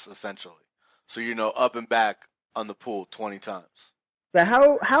 laps, essentially. So, up and back on the pool 20 times.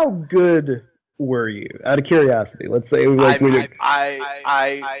 So how good were you? Out of curiosity, let's say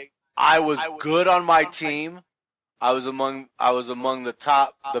I was good on my team. I was among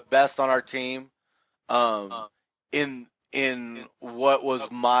the best on our team. In what was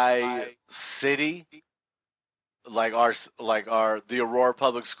my city, the Aurora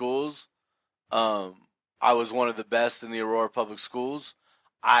Public Schools. I was one of the best in the Aurora Public Schools.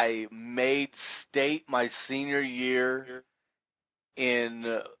 I made state my senior year in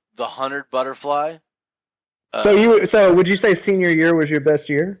the 100 butterfly. So would you say senior year was your best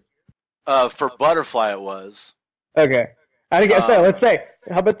year? For butterfly, it was. Okay. I guess so. Let's say.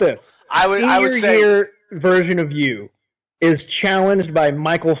 How about this? I would say senior year version of you is challenged by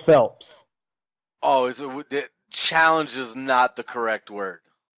Michael Phelps. Oh, challenge is not the correct word.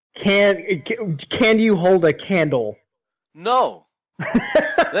 Can you hold a candle? No.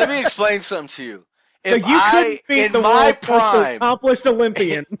 Let me explain something to you. If you couldn't beat the world's most accomplished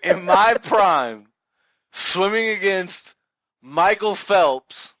Olympian, in my prime, swimming against Michael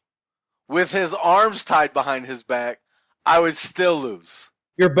Phelps with his arms tied behind his back, I would still lose.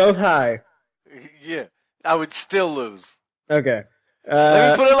 You're both high. Yeah, I would still lose. Okay.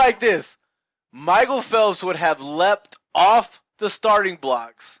 Let me put it like this. Michael Phelps would have leapt off the starting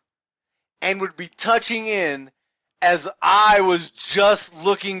blocks and would be touching in as I was just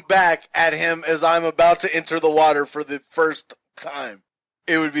looking back at him as I'm about to enter the water for the first time.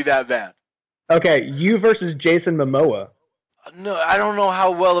 It would be that bad. Okay, you versus Jason Momoa. No, I don't know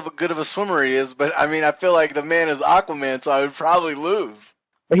how good of a swimmer he is, but I feel like the man is Aquaman, so I would probably lose.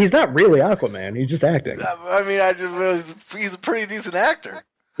 But he's not really Aquaman. He's just acting. He's a pretty decent actor.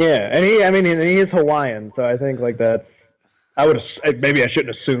 Yeah, and he is Hawaiian, so I think that's. Maybe I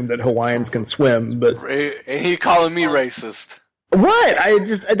shouldn't assume that Hawaiians can swim, but. And he calling me racist. What?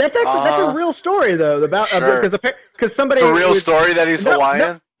 That's a real story though about because somebody. It's a real story that he's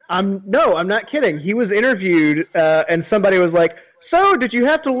Hawaiian. I'm not kidding. He was interviewed, and somebody was like, "So, did you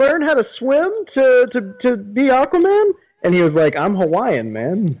have to learn how to swim to be Aquaman?" And he was like, "I'm Hawaiian,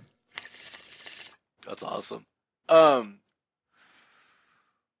 man." That's awesome.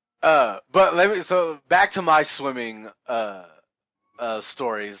 So back to my swimming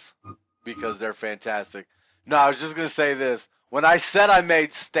stories because they're fantastic. No, I was just gonna say this. When I said I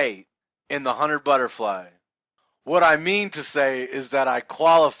made state in the 100 butterfly, what I mean to say is that I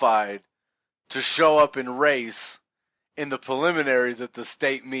qualified to show up in race in the preliminaries at the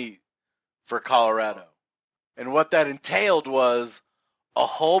state meet for Colorado. And what that entailed was a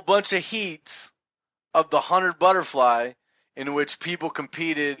whole bunch of heats of the 100 butterfly in which people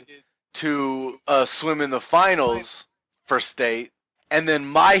competed to swim in the finals for state, and then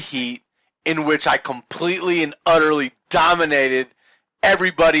my heat in which I completely and utterly dominated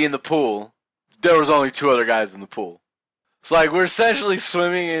everybody in the pool. There was only 2 other guys in the pool. So we're essentially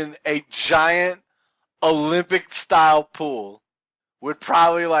swimming in a giant Olympic-style pool with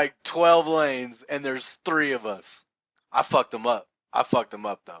probably 12 lanes, and there's 3 of us. I fucked them up.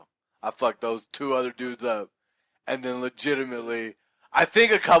 Though. I fucked those 2 other dudes up. And then legitimately, I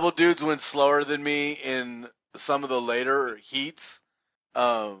think a couple dudes went slower than me in some of the later heats.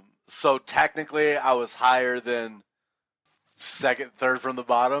 So technically I was higher than second, third from the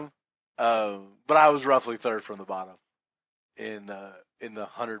bottom. But I was roughly third from the bottom in the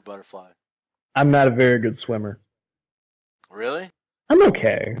 100 butterfly. I'm not a very good swimmer. Really? I'm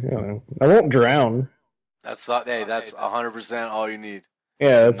okay. I won't drown. That's 100% all you need.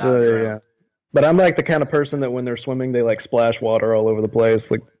 Yeah, that's not drown. yeah. But I'm like the kind of person that when they're swimming, they like splash water all over the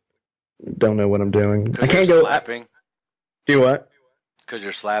place. Like, don't know what I'm doing. I can't go slapping. Do what? Because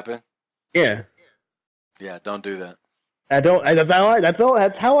you're slapping. Yeah. Yeah, don't do that.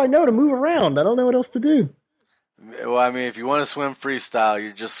 That's how I know to move around. I don't know what else to do. Well, I mean, if you want to swim freestyle,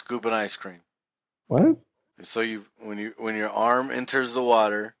 you're just scooping ice cream. What? So when your arm enters the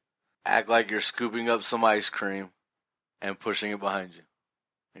water, act like you're scooping up some ice cream and pushing it behind you.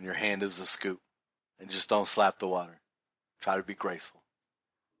 And your hand is the scoop. And just don't slap the water. Try to be graceful.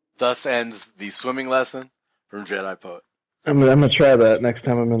 Thus ends the swimming lesson from Jedi Poet. I'm gonna try that next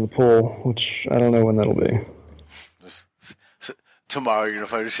time I'm in the pool, which I don't know when that'll be. Tomorrow you're gonna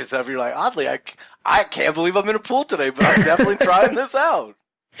find yourself. You're like, oddly, I can't believe I'm in a pool today, but I'm definitely trying this out.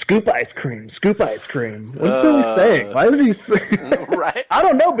 Scoop ice cream. What's Billy saying? Why is he saying? Right? I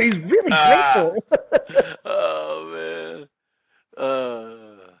don't know, but he's really grateful. Oh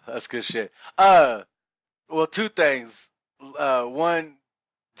man, that's good shit. Well, two things. One,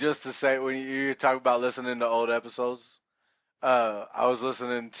 just to say, when you talk about listening to old episodes, I was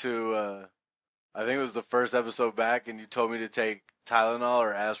listening to, I think it was the first episode back, and you told me to take Tylenol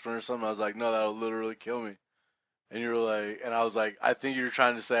or aspirin or something. I was like, no, that'll literally kill me. And you were like, and I was like, I think you're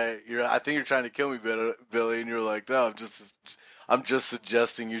trying to kill me, Billy. And you were like, no, I'm just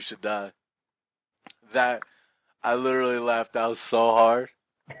suggesting you should die. That, I literally laughed out so hard.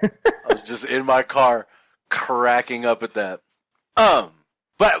 I was just in my car cracking up at that.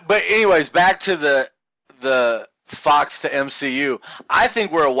 But anyways, back to the Fox to MCU. I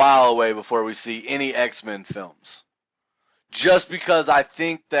think we're a while away before we see any X-Men films. Just because I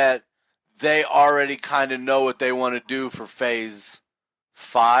think that they already kind of know what they want to do for Phase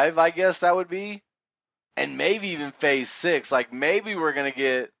 5, I guess that would be. And maybe even Phase 6. Like, maybe we're going to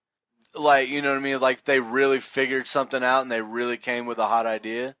get, like, you know what I mean? Like, they really figured something out and they really came with a hot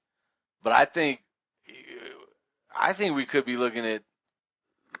idea. But I think we could be looking at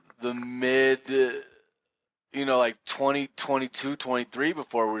the mid, like 2022, 23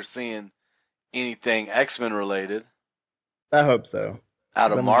 before we're seeing anything X-Men related. I hope so.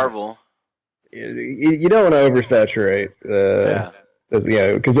 Out of Marvel. You don't want to oversaturate.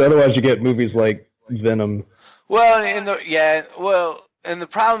 Because otherwise you get movies like Venom. Well, and the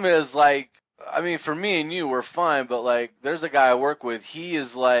problem is, like, I mean, for me and you, we're fine, but, like, there's a guy I work with,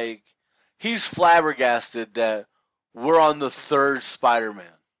 he's flabbergasted that we're on the third Spider-Man.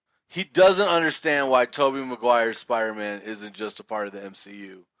 He doesn't understand why Tobey Maguire's Spider-Man isn't just a part of the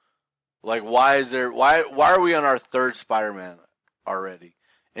MCU. Like, why are we on our third Spider-Man already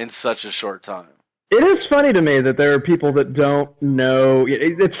in such a short time? It is funny to me that there are people that don't know.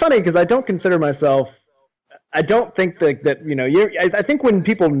 It's funny because I don't consider myself. I don't think that I think when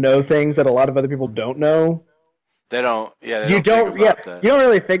people know things that a lot of other people don't know, they don't. Yeah, you don't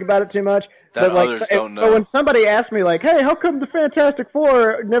really think about it too much. That but others don't know. But when somebody asks me, like, "Hey, how come the Fantastic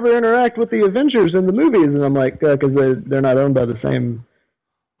Four never interact with the Avengers in the movies?" and I'm like, "Because they're not owned by the same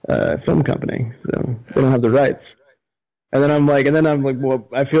film company, so they don't have the rights." And then I'm like, well,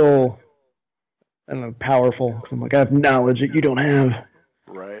 I feel, I don't know, powerful because I'm like, I have knowledge that you don't have.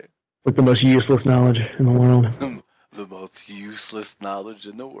 Right. Like the most useless knowledge in the world. The most useless knowledge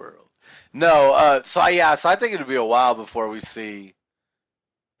in the world. No, so I think it'll be a while before we see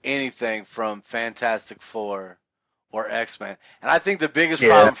anything from Fantastic Four or X-Men. And I think the biggest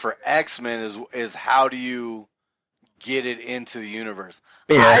problem for X-Men is how do you get it into the universe?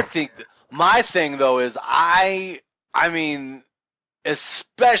 Yeah. I think my thing though is I mean,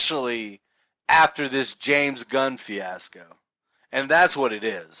 especially after this James Gunn fiasco, and that's what it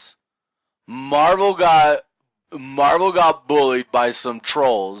is. Marvel got bullied by some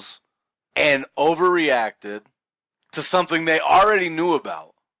trolls and overreacted to something they already knew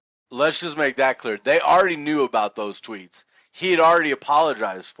about. Let's just make that clear. They already knew about those tweets. He had already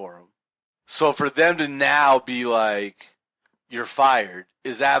apologized for them. So for them to now be like, you're fired,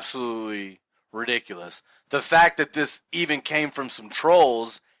 is absolutely ridiculous. The fact that this even came from some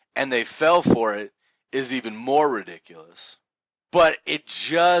trolls and they fell for it is even more ridiculous. But it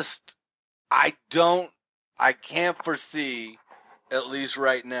just, I can't foresee, at least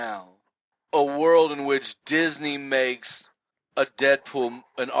right now, a world in which Disney makes an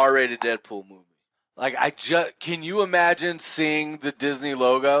R-rated Deadpool movie. Like, can you imagine seeing the Disney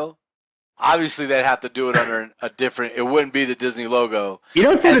logo? obviously they'd have to do it under a different. It wouldn't be the Disney logo. You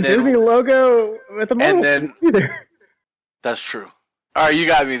don't see And the then- Disney logo at the Marvel then- either. That's true. All right, you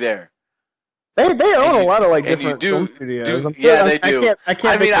got me there. They own a lot of like and you different do- film studios. they do. I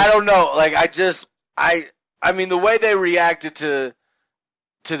can't. I mean, I don't know. Like, I mean, the way they reacted to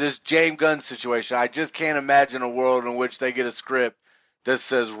this James Gunn situation, I just can't imagine a world in which they get a script that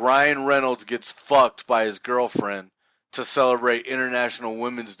says Ryan Reynolds gets fucked by his girlfriend to celebrate International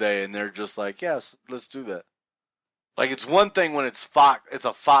Women's Day, and they're just like, yes, let's do that. Like, it's one thing when it's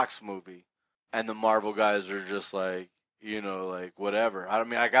a Fox movie, and the Marvel guys are just like, you know, like, whatever. I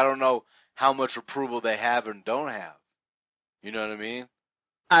mean, like, I don't know how much approval they have and don't have. You know what I mean?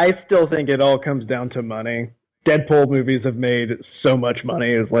 I still think it all comes down to money. Deadpool movies have made so much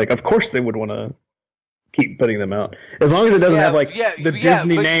money. It's like, of course they would want to keep putting them out. As long as it doesn't have like the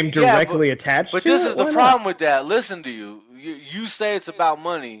Disney name directly attached to it. But this is the why problem not? with that. Listen to you. You say it's about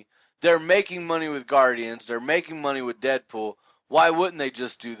money. They're making money with Guardians. They're making money with Deadpool. Why wouldn't they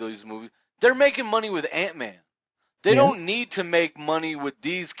just do those movies? They're making money with Ant-Man. They don't need to make money with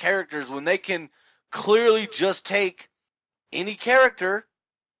these characters when they can clearly just take any character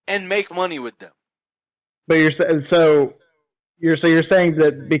and make money with them. But you're saying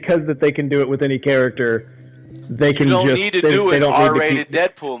that because that they can do it with any character, they can You don't just need to they, do they an don't need to R-rated keep-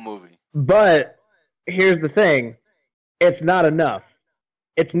 Deadpool movie. But here's the thing: it's not enough.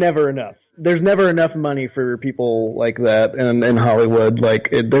 It's never enough. There's never enough money for people like that in Hollywood.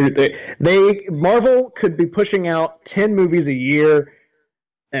 Like Marvel could be pushing out 10 movies a year,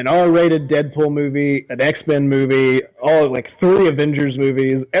 an R-rated Deadpool movie, an X-Men movie, all like 3 Avengers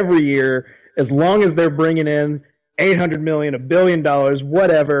movies every year, as long as they're bringing in $800 million, $1 billion,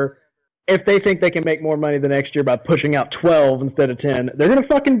 whatever. If they think they can make more money the next year by pushing out 12 instead of 10, they're gonna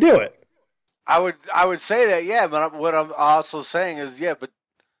fucking do it. I would say that, yeah, but what I'm also saying is, yeah, but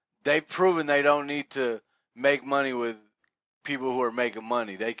they've proven they don't need to make money with people who are making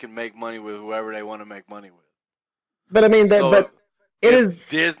money. They can make money with whoever they want to make money with. But I mean, So it if is.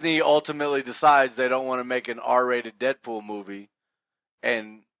 Disney ultimately decides they don't want to make an R-rated Deadpool movie,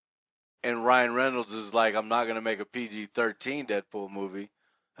 and Ryan Reynolds is like, I'm not going to make a PG-13 Deadpool movie,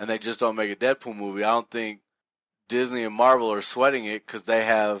 and they just don't make a Deadpool movie. I don't think Disney and Marvel are sweating it because they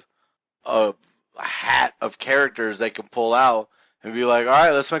have a hat of characters they can pull out and be like, all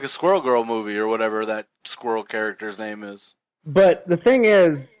right, let's make a Squirrel Girl movie or whatever that squirrel character's name is. But the thing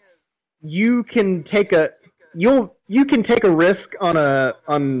is, you can take a risk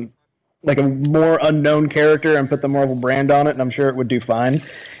on like a more unknown character and put the Marvel brand on it, and I'm sure it would do fine.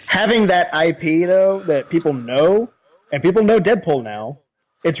 Having that IP though that people know, and people know Deadpool now,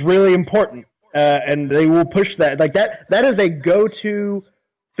 it's really important, and they will push that. Like that is a go-to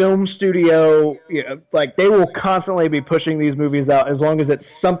film studio. You know, like they will constantly be pushing these movies out as long as it's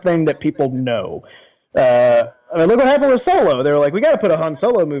something that people know. I mean, look what happened with Solo. They were like, we got to put a Han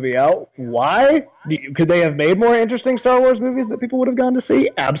Solo movie out. Why? Could they have made more interesting Star Wars movies that people would have gone to see?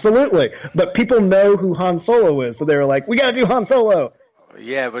 Absolutely. But people know who Han Solo is, so they were like, we got to do Han Solo.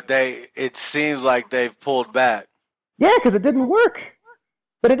 Yeah, but it seems like they've pulled back. Yeah, because it didn't work.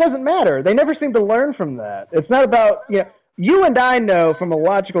 But it doesn't matter. They never seem to learn from that. It's not about, you and I know from a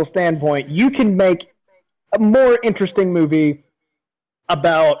logical standpoint, you can make a more interesting movie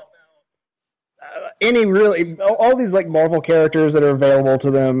about all these like Marvel characters that are available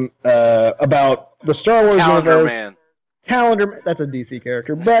to them, about the Star Wars Calendar universe. Man. Calendar, that's a DC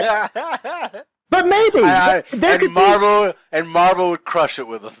character, but maybe there could and Marvel would crush it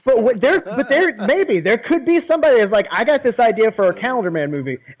with them. But there could be somebody that's like, I got this idea for a Calendar Man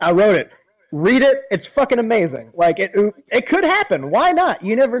movie. I wrote it. Read it. It's fucking amazing. Like it could happen. Why not?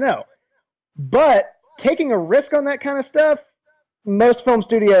 You never know. But taking a risk on that kind of stuff, most film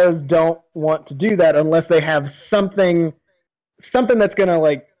studios don't want to do that unless they have something that's gonna,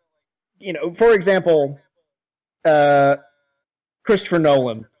 like, for example, Christopher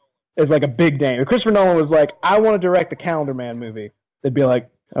Nolan is like a big name. If Christopher Nolan was like, I want to direct the Calendar Man movie, they'd be like,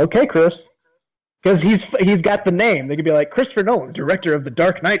 okay, Chris. Because he's got the name. They could be like, Christopher Nolan, director of the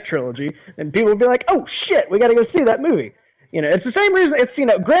Dark Knight trilogy, and people would be like, oh shit, we got to go see that movie. It's the same reason. It's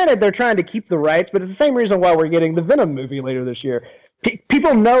granted they're trying to keep the rights, but it's the same reason why we're getting the Venom movie later this year.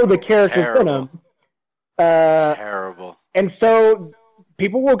 People know the character Venom. Terrible. And so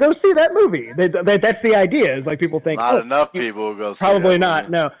people will go see that movie. That's the idea. Is like people think not enough people will go see probably that not.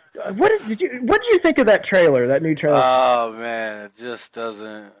 movie. No. What did you think of that trailer? That new trailer? Oh man, it just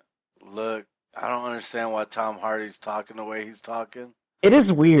doesn't look. I don't understand why Tom Hardy's talking the way he's talking. It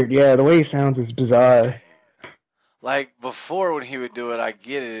is weird. Yeah, the way he sounds is bizarre. Like before, when he would do it, I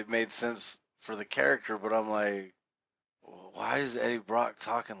get it. It made sense for the character, but I'm like, why is Eddie Brock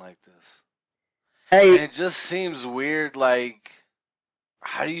talking like this? And Hey, it just seems weird, like,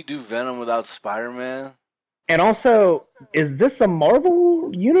 how do you do Venom without Spider-Man? and also, is this a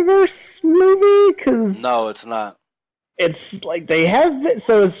Marvel Universe movie? Because No, it's not. it's like they have it.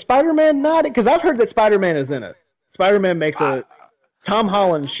 So is Spider-Man not? Because I've heard that Spider-Man is in it. Spider-Man makes I, Tom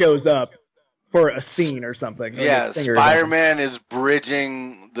Holland shows up for a scene or something. Like yeah, a singer or something. Spider-Man is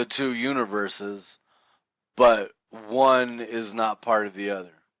bridging the two universes, but one is not part of the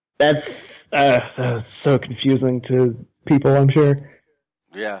other. That's so confusing to people, I'm sure.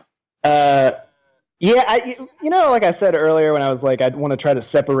 Yeah. Yeah, like I said earlier, when I was like, I'd want to try to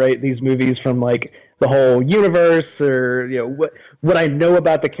separate these movies from like the whole universe, or what I know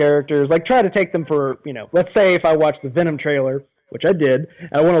about the characters. Like, try to take them for let's say if I watch the Venom trailer, which I did, and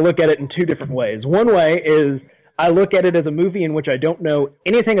I want to look at it in two different ways. One way is I look at it as a movie in which I don't know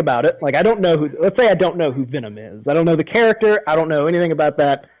anything about it. Like, I don't know who. Let's say I don't know who Venom is. I don't know the character. I don't know anything about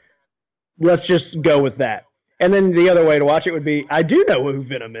that. Let's just go with that. And then the other way to watch it would be, I do know who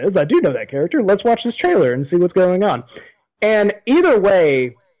Venom is. I do know that character. Let's watch this trailer and see what's going on. And either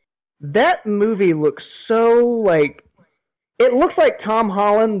way, that movie looks so like... It looks like Tom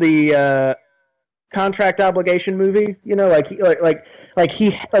Holland, the contract obligation movie. Like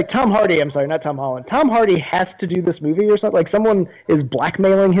Tom Hardy, I'm sorry, not Tom Holland. Tom Hardy has to do this movie or something. Like someone is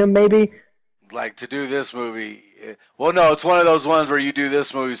blackmailing him, maybe. Like, to do this movie. Well, no, it's one of those ones where you do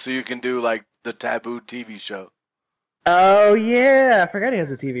this movie so you can do, like, the Taboo TV show. Oh, yeah. I forgot he has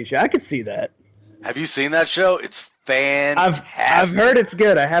a TV show. I could see that. Have you seen that show? It's fantastic. I've heard it's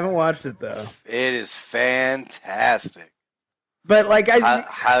good. I haven't watched it, though. It is fantastic. But, like, I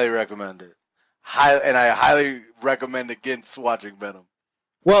highly recommend it. And I highly recommend against watching Venom.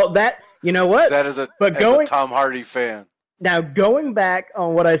 Well, you know what? That as a Tom Hardy fan. Now, going back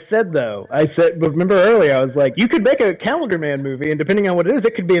on what I said, though, remember earlier, I was like, you could make a Calendar Man movie, and depending on what it is,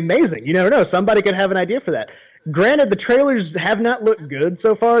 it could be amazing. You never know. Somebody could have an idea for that. Granted, the trailers have not looked good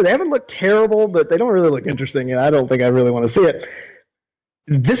so far. They haven't looked terrible, but they don't really look interesting, and I don't think I really want to see it.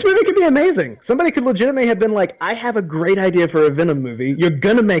 This movie could be amazing. Somebody could legitimately have been like, I have a great idea for a Venom movie. You're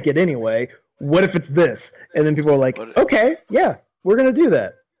going to make it anyway. What if it's this? And then people are like, okay, yeah, we're going to do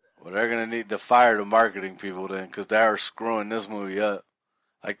that. Well, they're going to need to fire the marketing people then, because they are screwing this movie up.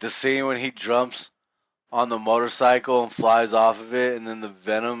 Like the scene when he jumps on the motorcycle and flies off of it, and then the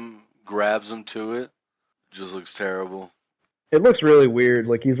Venom grabs him to it, just looks terrible. It looks really weird.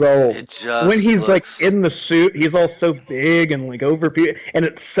 Like he's all when he's like in the suit, he's all so big and like and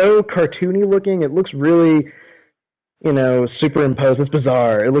it's so cartoony looking. It looks really, superimposed. It's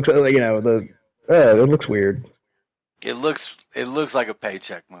bizarre. It looks like it looks weird. It looks like a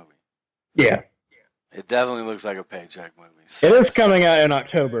paycheck movie. Yeah. It definitely looks like a paycheck movie. It is coming out in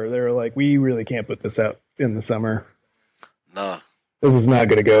October. They were like, we really can't put this out in the summer. No. This is not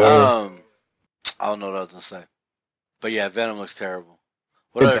going to go over. I don't know what I was going to say. But yeah, Venom looks terrible.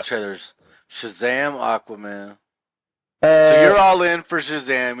 What other trailers? Shazam, Aquaman. So you're all in for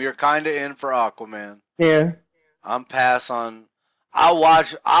Shazam. You're kind of in for Aquaman. Yeah. I'm pass on. I'll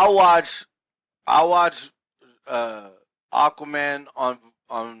watch Aquaman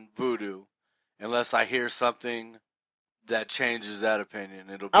on Vudu, unless I hear something that changes that opinion.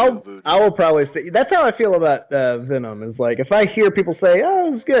 It'll be on Vudu. I will probably say that's how I feel about Venom. Is like if I hear people say, "Oh,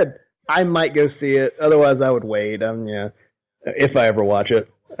 it was good," I might go see it. Otherwise, I would wait. If I ever watch it.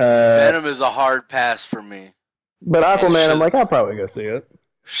 Venom is a hard pass for me. But Aquaman, I'm like, I'll probably go see it.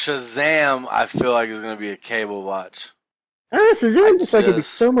 Shazam, I feel like is going to be a cable watch. Shazam looks like it'd be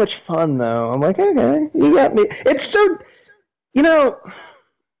so much fun, though. I'm like, okay, you got me. It's so,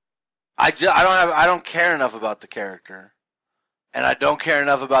 I don't care enough about the character, and I don't care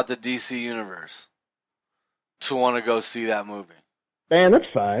enough about the DC universe to want to go see that movie. Man, that's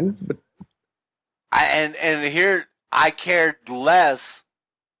fine. But here I cared less,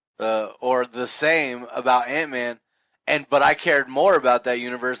 or the same about Ant-Man, but I cared more about that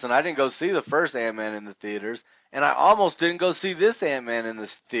universe, and I didn't go see the first Ant-Man in the theaters, and I almost didn't go see this Ant-Man in the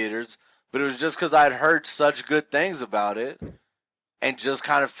theaters, but it was just because I'd heard such good things about it, and just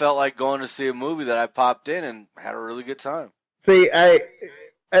kind of felt like going to see a movie that I popped in and had a really good time. See, I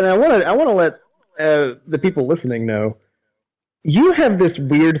want to let the people listening know, you have this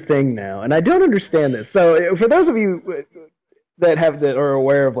weird thing now, and I don't understand this. So, for those of you that are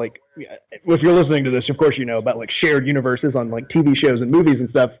aware of, like, if you're listening to this, of course you know about, like, shared universes on, like, TV shows and movies and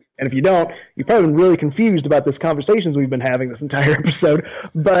stuff. And if you don't, you've probably been really confused about this conversations we've been having this entire episode.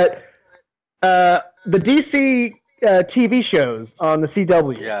 But the DC TV shows on the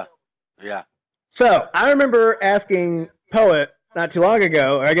CW. Yeah. So, I remember asking Poet not too long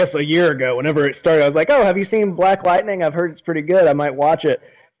ago, or I guess a year ago, whenever it started, I was like, oh, have you seen Black Lightning? I've heard it's pretty good. I might watch it.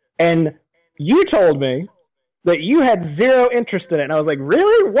 And you told me that you had zero interest in it. And I was like,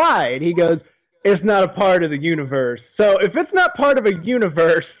 really? Why? And he goes, it's not a part of the universe. So if it's not part of a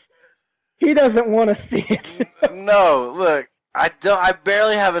universe, he doesn't want to see it. No, look, I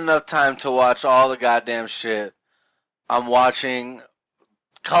barely have enough time to watch all the goddamn shit I'm watching,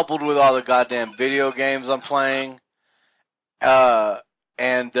 coupled with all the goddamn video games I'm playing. Hold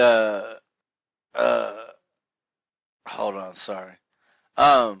on, sorry.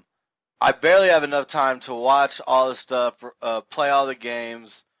 I barely have enough time to watch all the stuff, play all the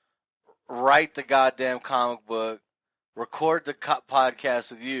games, write the goddamn comic book, record the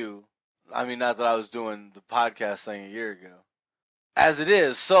podcast with you. I mean, not that I was doing the podcast thing a year ago. As it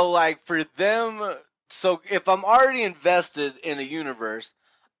is. So, like, for them, so if I'm already invested in a universe,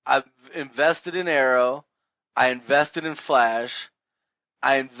 I've invested in Arrow, I invested in Flash,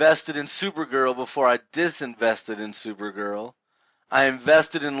 I invested in Supergirl before I disinvested in Supergirl, I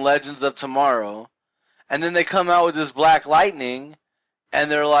invested in Legends of Tomorrow, and then they come out with this Black Lightning,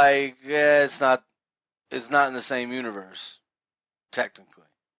 and they're like, yeah, it's not in the same universe, technically.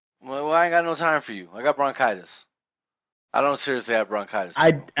 Well, I ain't got no time for you. I got bronchitis. I don't seriously have bronchitis.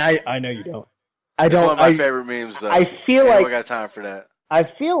 I know you don't. It's one of my favorite memes, though. I feel like I got time for that. I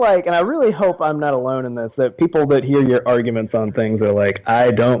feel like, and I really hope I'm not alone in this, that people that hear your arguments on things are like, I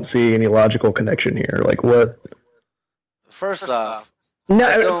don't see any logical connection here. Like, what? First off, no,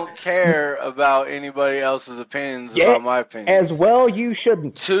 I don't care about anybody else's opinions about my opinions. As well, you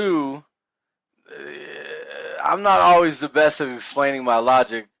shouldn't. Two, I'm not always the best at explaining my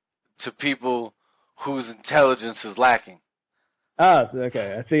logic to people whose intelligence is lacking. Ah,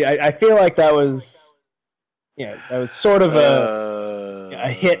 okay. See, I feel like that was, that was sort of a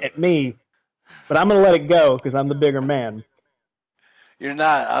hit at me, but I'm gonna let it go because I'm the bigger man. You're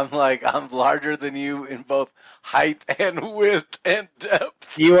not. I'm larger than you in both height and width and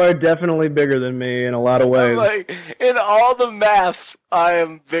depth. You are definitely bigger than me in a lot of ways. In all the maths, I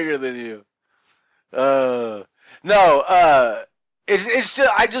am bigger than you. It's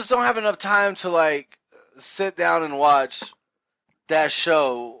just I just don't have enough time to sit down and watch that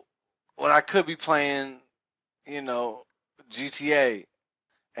show when I could be playing, GTA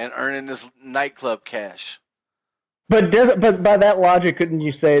and earning this nightclub cash. But by that logic, couldn't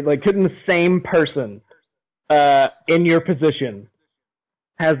you say couldn't the same person in your position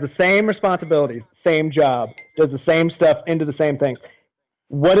has the same responsibilities, same job, does the same stuff, into the same things?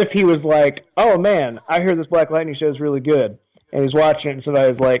 What if he was like, oh man, I hear this Black Lightning show is really good, and he's watching it, and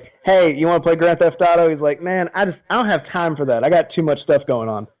somebody's like, hey, you want to play Grand Theft Auto? He's like, man, I don't have time for that. I got too much stuff going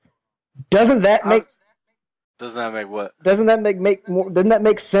on. Doesn't that make what? Doesn't that make more? Doesn't that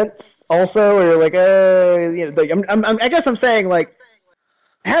make sense? Also, or I guess I'm saying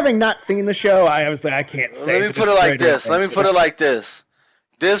having not seen the show, I can't say. Let me put it like this.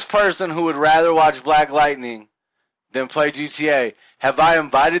 This person who would rather watch Black Lightning than play GTA, have I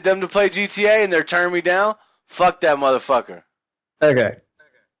invited them to play GTA and they're turning me down? Fuck that motherfucker. Okay.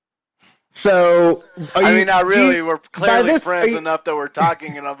 So, not really. We're clearly friends enough that we're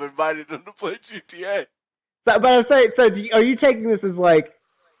talking, and I've invited them to play GTA. But I'm saying, are you taking this as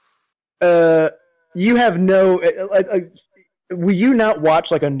you have no? Will you not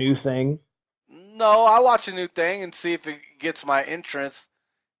watch a new thing? No, I watch a new thing and see if it gets my interest.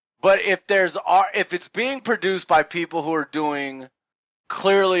 But if it's being produced by people who are doing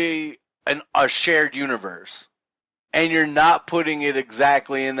clearly a shared universe, and you're not putting it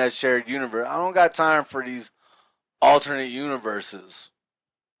exactly in that shared universe, I don't got time for these alternate universes.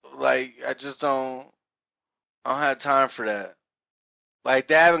 I just don't have time for that.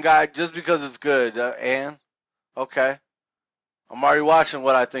 They haven't got, just because it's good, and okay. I'm already watching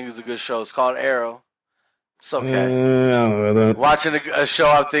what I think is a good show. It's called Arrow. It's okay. I don't know about that. Watching a show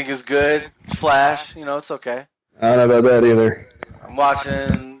I think is good, Flash, it's okay. I don't know about that either. I'm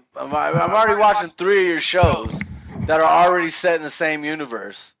already watching 3 of your shows that are already set in the same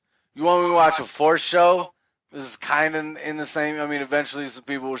universe. You want me to watch a 4th show? This is kind of in the same. Eventually some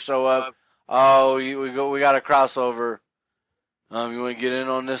people will show up. Oh, we got a crossover. You want to get in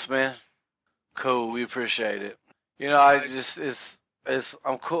on this, man? Cool, we appreciate it.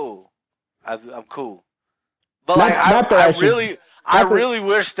 I'm cool. I'm cool. But I really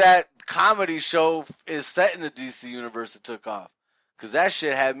wish that comedy show is set in the DC universe that took off, because that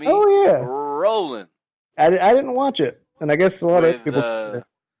shit had me rolling. I didn't watch it, and I guess a lot of people.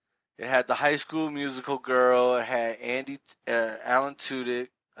 It had the High School Musical girl. It had Alan Tudyk.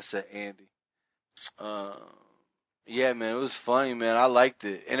 I said Andy. Yeah, man, it was funny, man. I liked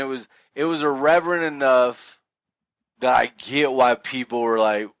it, and it was irreverent enough that I get why people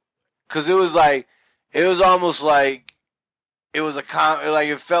were because it was almost like it was it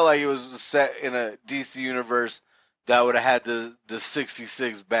felt like it was set in a DC universe that would have had the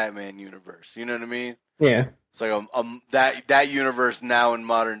 66 Batman universe. You know what I mean? Yeah. It's like that universe now in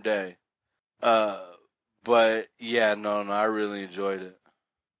modern day. But yeah, no, I really enjoyed it.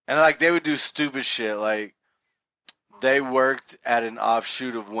 And like they would do stupid shit. Like they worked at an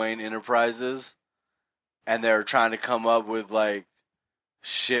offshoot of Wayne Enterprises, and they were trying to come up with like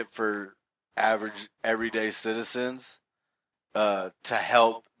shit for average everyday citizens to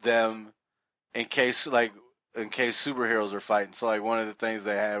help them in case superheroes are fighting. So like one of the things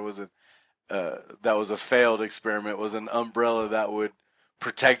they had was that was a failed experiment, was an umbrella that would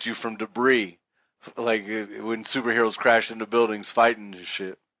protect you from debris, like when superheroes crash into buildings fighting and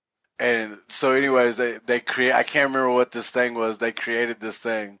shit. And so anyways, they create, I can't remember what this thing was. They created this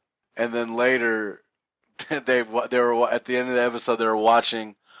thing, and then later they were at the end of the episode they were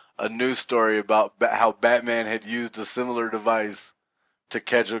watching a news story about how Batman had used a similar device to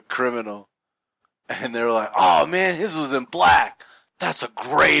catch a criminal, and they were like, "Oh man, his was in black. That's a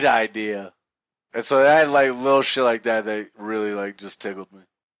great idea." And so I had like little shit like that that really like just tickled me.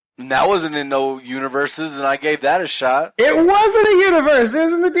 And that wasn't in no universes, and I gave that a shot. It wasn't a universe. It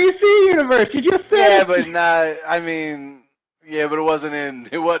was in the DC universe. You just said. Yeah, but not. I mean, yeah, but it wasn't in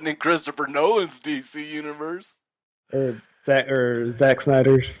Christopher Nolan's DC universe. Zack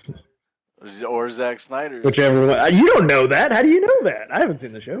Snyder's. Or Zack Snyder's. Whichever one. You don't know that. How do you know that? I haven't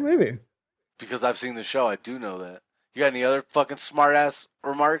seen the show. Maybe. Because I've seen the show, I do know that. You got any other fucking smart ass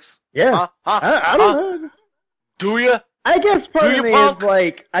remarks? Yeah. I don't know. Do you? I guess part of me is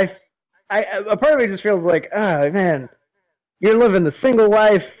like a part of me just feels like, oh man, you're living the single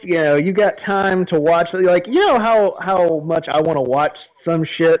life. You know, you got time to watch. Like, you know how much I want to watch some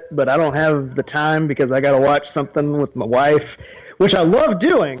shit, but I don't have the time because I got to watch something with my wife, which I love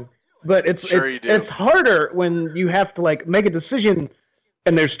doing. But it's harder when you have to like make a decision,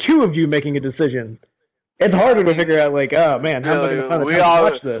 and there's two of you making a decision. It's harder to figure out, like, oh man, how am I going to find the time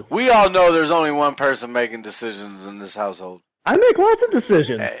to watch this? We all know there's only one person making decisions in this household. I make lots of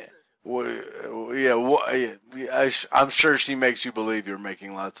decisions. I'm sure she makes you believe you're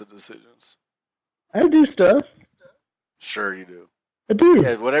making lots of decisions. I do stuff. Sure you do. I do.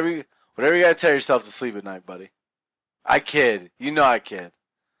 Yeah, whatever you gotta tell yourself to sleep at night, buddy. I kid. You know I kid.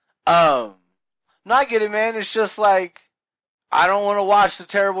 No, I get it, man. It's just like I don't want to watch the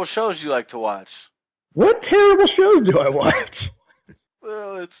terrible shows you like to watch. What terrible shows do I watch?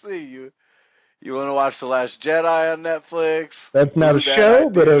 Well, let's see. You want to watch The Last Jedi on Netflix? That's not a show,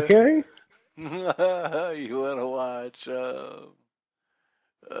 but okay. You want to watch? I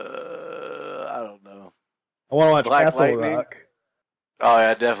don't know. I want to watch Black Castle Lightning? Rock. Oh, yeah,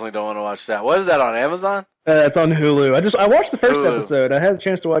 I definitely don't want to watch that. What is that on Amazon? It's on Hulu. I watched the first episode. I had a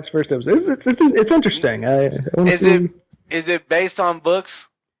chance to watch the first episode. It's interesting. Is it based on books?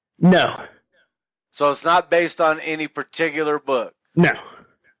 No. So it's not based on any particular book. No.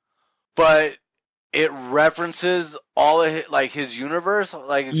 But it references all of his universe.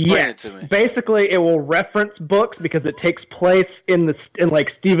 Like, explain it to me. Basically, it will reference books because it takes place in like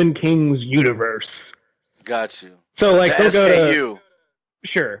Stephen King's universe. Got you. So like the they'll SKU. go to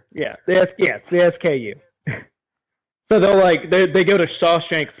sure, yeah, the SKU. So they go to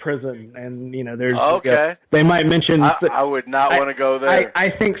Shawshank Prison, and you know there's okay. They might mention. I would not want to go there. I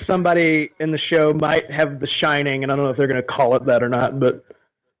think somebody in the show might have The Shining, and I don't know if they're going to call it that or not, but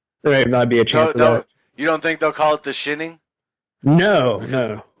there may not be a chance of that. You don't think they'll call it The Shinning? No.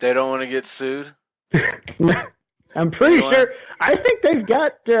 They don't want to get sued. I'm pretty sure. I think they've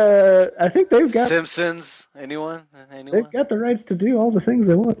got. Simpsons. Anyone? They've got the rights to do all the things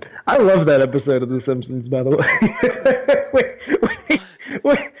they want. I love that episode of The Simpsons, by the way.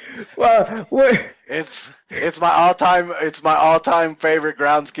 It's my all-time favorite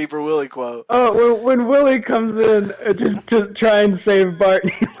groundskeeper Willie quote. Oh, when Willie comes in just to try and save Bart,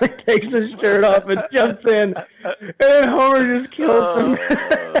 and he like takes his shirt off and jumps in, and then Homer just kills him.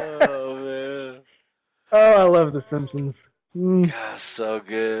 Oh man! Oh, I love The Simpsons. God, so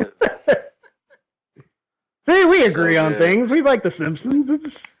good. See, we agree on things. We like The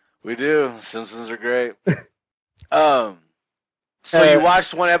Simpsons. We do. Simpsons are great. So you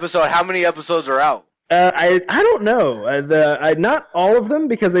watched one episode. How many episodes are out? I don't know. Not all of them,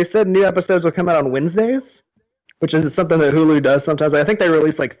 because they said new episodes will come out on Wednesdays, which is something that Hulu does sometimes. I think they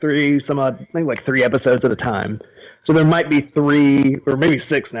release like three episodes at a time. So there might be 3 or maybe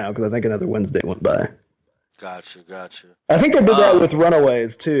 6 now, because I think another Wednesday went by. Gotcha. I think I did that with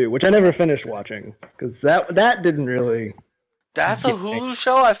Runaways too, which I never finished watching because that didn't really. That's a Hulu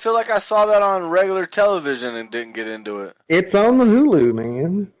show? I feel like I saw that on regular television and didn't get into it. It's on the Hulu,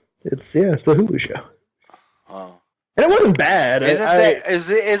 man. It's a Hulu show. Oh. And it wasn't bad.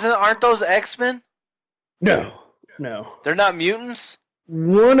 Aren't those X-Men? No. They're not mutants?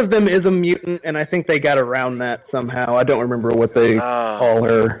 One of them is a mutant, and I think they got around that somehow. I don't remember what they call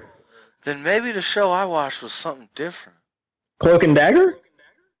her. Then maybe the show I watched was something different. Cloak and Dagger?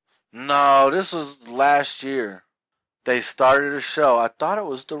 No, this was last year. They started a show. I thought it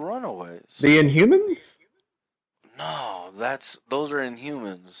was The Runaways. The Inhumans? No, those are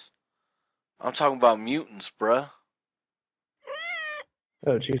Inhumans. I'm talking about mutants, bruh.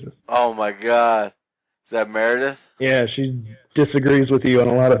 Oh, Jesus. Oh, my God. Is that Meredith? Yeah, she disagrees with you on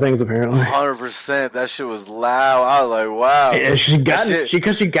a lot of things, apparently. 100%. That shit was loud. I was like, wow. Yeah, she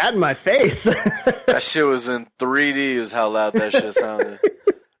got in my face. That shit was in 3D is how loud that shit sounded.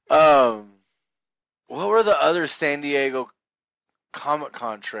 What were the other San Diego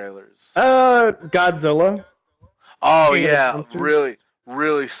Comic-Con trailers? Godzilla. Oh, yeah. Really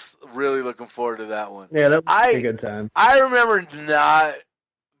looking forward to that one. Yeah, that was a good time. I remember not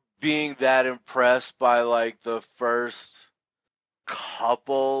being that impressed by like the first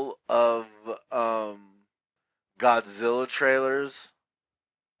couple of Godzilla trailers,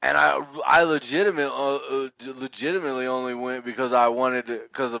 and I legitimately only went because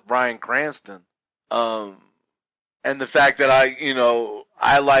because of Bryan Cranston, and the fact that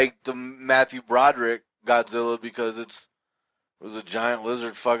I liked the Matthew Broderick Godzilla because it was a giant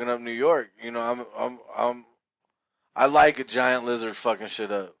lizard fucking up New York. I like a giant lizard fucking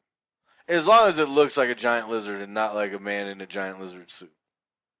shit up. As long as it looks like a giant lizard and not like a man in a giant lizard suit.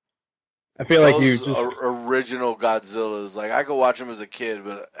 I feel like original Godzillas. Like I could watch them as a kid,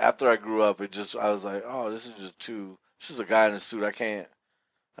 but after I grew up, I was like, oh, this is just a guy in a suit. I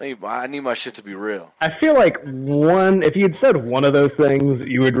need my shit to be real. I feel like if you had said one of those things,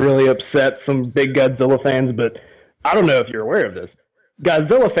 you would really upset some big Godzilla fans, but I don't know if you're aware of this.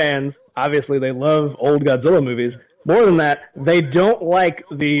 Godzilla fans, obviously they love old Godzilla movies. More than that, they don't like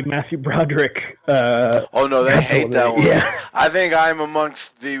the Matthew Broderick. Oh no, they hate that one. Yeah. I think I'm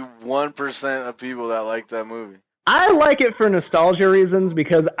amongst the 1% of people that like that movie. I like it for nostalgia reasons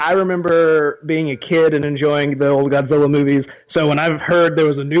because I remember being a kid and enjoying the old Godzilla movies. So when I've heard there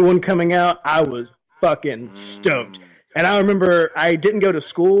was a new one coming out, I was fucking stoked. And I remember I didn't go to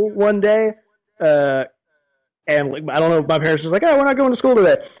school one day, and I don't know, my parents were like, "Oh, we're not going to school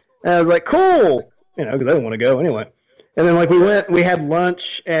today." And I was like, "Cool." Because I didn't want to go anyway. And then, we had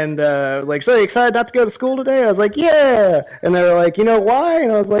lunch, and, so you excited not to go to school today? I was like, yeah. And they were like, you know why?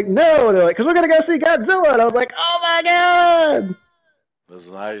 And I was like, no. And they're like, because we're going to go see Godzilla. And I was like, oh, my God. That's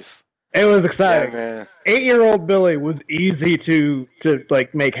nice. It was exciting. Yeah, man. 8-year-old Billy was easy to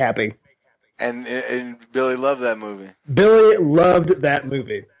make happy. And Billy loved that movie. Billy loved that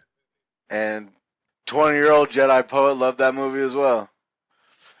movie. And 20-year-old Jedi Poet loved that movie as well.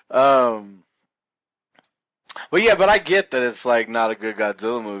 But I get that it's like not a good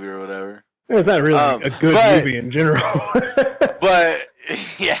Godzilla movie or whatever. It's not really a good movie in general. But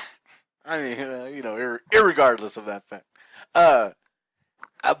yeah, I mean, irregardless of that fact. But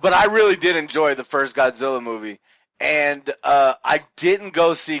I really did enjoy the first Godzilla movie, and I didn't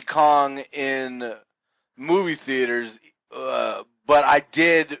go see Kong in movie theaters, but I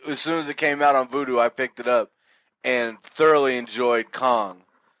did as soon as it came out on Vudu. I picked it up and thoroughly enjoyed Kong.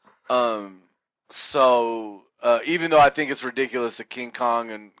 So even though I think it's ridiculous that King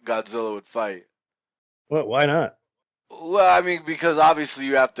Kong and Godzilla would fight. Well, why not? Well, I mean, because obviously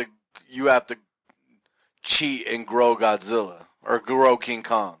you have to cheat and grow Godzilla or grow King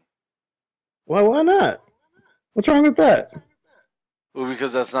Kong. Well, why not? What's wrong with that? Well,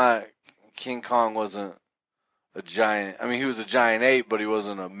 because King Kong wasn't a giant. I mean, he was a giant ape, but he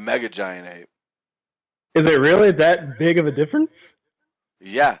wasn't a mega giant ape. Is it really that big of a difference?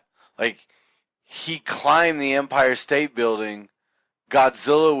 Yeah, like. He climbed the Empire State Building.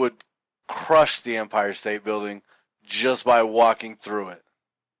 Godzilla would crush the Empire State Building just by walking through it.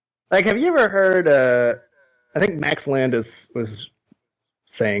 Like, have you ever heard, I think Max Landis was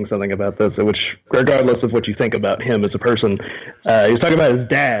saying something about this, which, regardless of what you think about him as a person, he was talking about his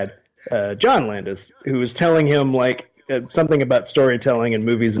dad, John Landis, who was telling him, something about storytelling and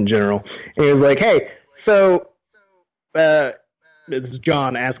movies in general. And he was like, hey, so, this is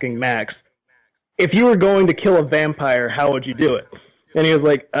John asking Max, if you were going to kill a vampire, how would you do it? And he was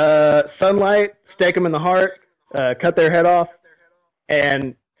like, sunlight, stake them in the heart, cut their head off.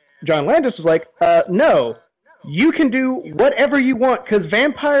 And John Landis was like, no, you can do whatever you want because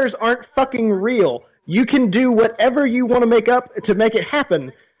vampires aren't fucking real. You can do whatever you want to make up to make it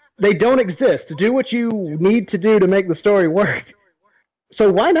happen. They don't exist. Do what you need to do to make the story work.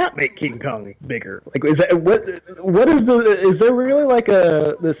 So why not make King Kong bigger? Is that what is is there really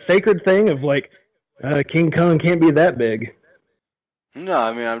the sacred thing of King Kong can't be that big. No,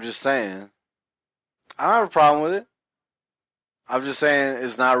 I mean, I'm just saying. I don't have a problem with it. I'm just saying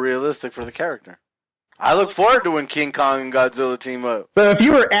it's not realistic for the character. I look forward to when King Kong and Godzilla team up. So if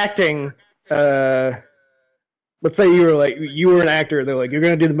you were acting, let's say you were an actor, they're like, you're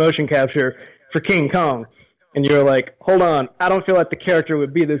going to do the motion capture for King Kong, and you're like, hold on, I don't feel like the character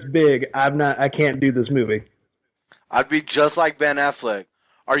would be this big. I can't do this movie. I'd be just like Ben Affleck.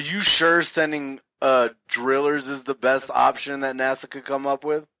 Are you sure sending drillers is the best option that NASA could come up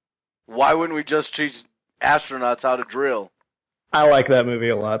with? Why wouldn't we just teach astronauts how to drill? I like that movie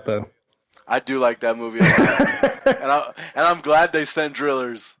a lot, though. I do like that movie a lot. and I'm glad they sent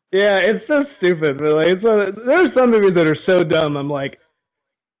drillers. Yeah, it's so stupid. But like, there's some movies that are so dumb, I'm like,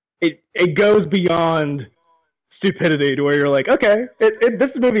 it goes beyond stupidity to where you're like, okay,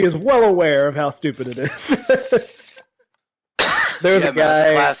 this movie is well aware of how stupid it is. There's a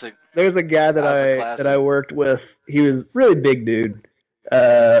guy that I worked with. He was a really big dude.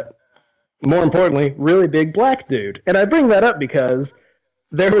 More importantly, really big black dude. And I bring that up because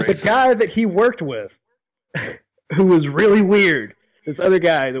there was a guy that he worked with who was really weird. This other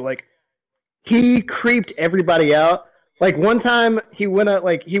guy that he creeped everybody out. Like one time he went out,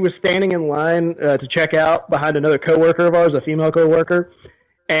 he was standing in line to check out behind another coworker of ours, a female coworker,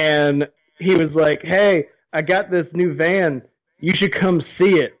 and he was like, "Hey, I got this new van. You should come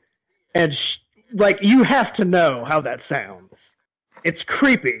see it." And you have to know how that sounds. It's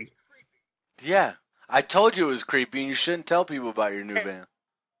creepy. Yeah, I told you it was creepy, and you shouldn't tell people about your new van.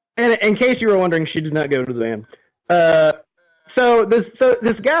 And in case you were wondering, she did not go to the van. So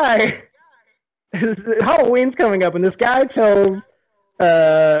this guy, Halloween's coming up, and this guy tells,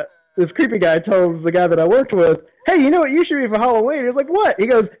 this creepy guy tells the guy that I worked with, "Hey, you know what you should be for Halloween?" He's like, "What?" He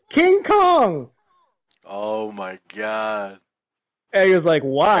goes, "King Kong." Oh my god. And he was like,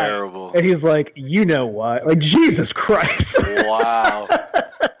 "Why?" Terrible. And he's like, "You know why?" Like, Jesus Christ. Wow.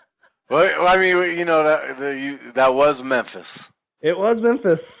 Well, I mean, you know, that was Memphis. It was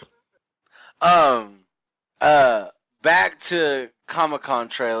Memphis. Back to Comic-Con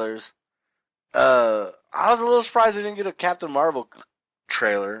trailers. I was a little surprised we didn't get a Captain Marvel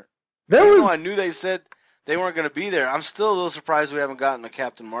trailer. Even though I knew they said they weren't going to be there, I'm still a little surprised we haven't gotten a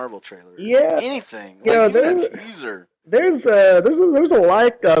Captain Marvel trailer. Yeah. Anything. Even a teaser. There's a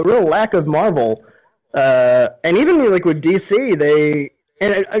real lack of Marvel. And even with DC,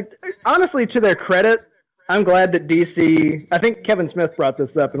 honestly, to their credit, I'm glad that DC, I think Kevin Smith brought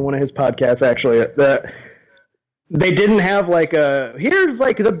this up in one of his podcasts, actually, that they didn't have here's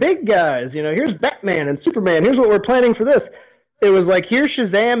the big guys, here's Batman and Superman, here's what we're planning for this. It was here's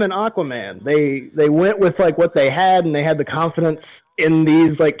Shazam and Aquaman. They went with what they had, and they had the confidence in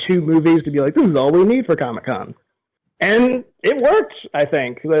these two movies to be this is all we need for Comic-Con. And it worked, I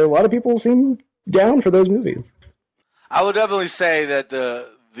think. A lot of people seem down for those movies. I would definitely say that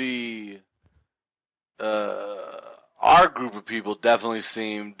our group of people definitely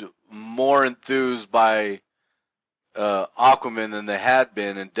seemed more enthused by Aquaman than they had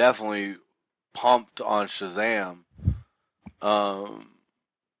been, and definitely pumped on Shazam. I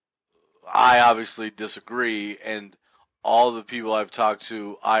obviously disagree, and all the people I've talked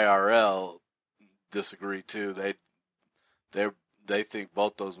to IRL disagree too. They think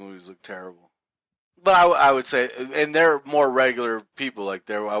both those movies look terrible. But I would say, and they're more regular people. I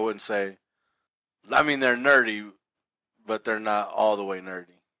wouldn't say. I mean, they're nerdy, but they're not all the way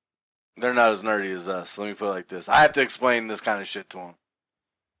nerdy. They're not as nerdy as us. Let me put it like this: I have to explain this kind of shit to them.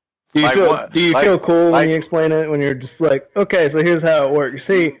 Do you feel cool when you explain it? When you're just okay, so here's how it works.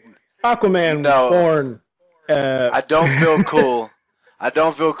 See, Aquaman was born. I don't feel cool. I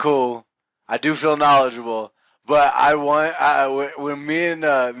don't feel cool. I do feel knowledgeable. But when me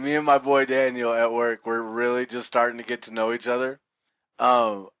and my boy Daniel at work, we're really just starting to get to know each other.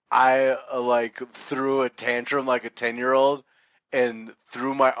 I threw a tantrum like a 10-year-old and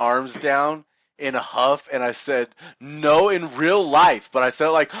threw my arms down in a huff, and I said, "No, in real life." But I said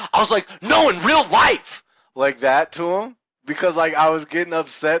 "No, in real life," like that to him, because I was getting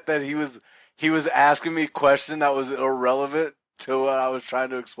upset that he was asking me a question that was irrelevant to what I was trying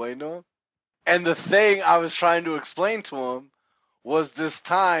to explain to him. And the thing I was trying to explain to him was this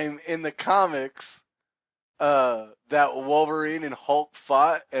time in the comics that Wolverine and Hulk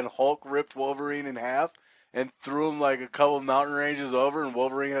fought, and Hulk ripped Wolverine in half and threw him a couple mountain ranges over, and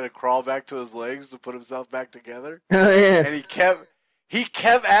Wolverine had to crawl back to his legs to put himself back together. Oh, yeah. And he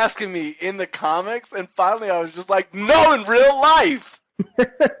kept asking me in the comics, and finally I was just "No, in real life."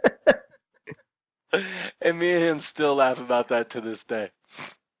 And me and him still laugh about that to this day.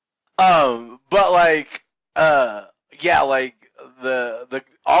 But yeah,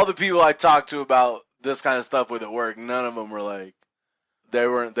 all the people I talked to about this kind of stuff with at work. None of them were like,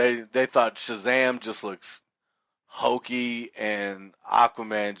 they thought Shazam just looks hokey and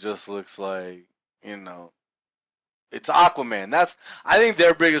Aquaman just looks like, it's Aquaman. I think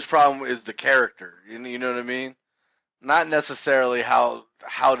their biggest problem is the character. You know what I mean? Not necessarily how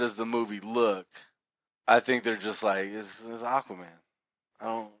does the movie look. I think they're just like, it's Aquaman. I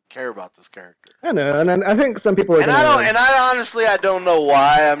don't care about this character. I know, and I think some people are. I honestly don't know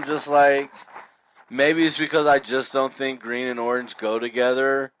why. I'm just like, maybe it's because I just don't think green and orange go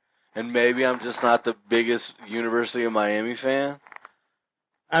together, and maybe I'm just not the biggest University of Miami fan.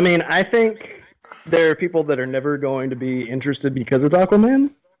 I mean, I think there are people that are never going to be interested because it's Aquaman,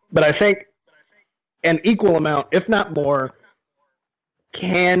 but I think an equal amount, if not more,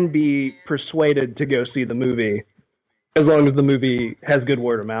 can be persuaded to go see the movie as long as the movie has good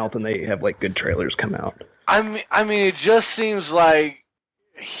word of mouth and they have like good trailers come out. I mean, it just seems like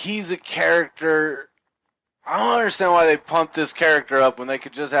he's a character. I don't understand why they pumped this character up when they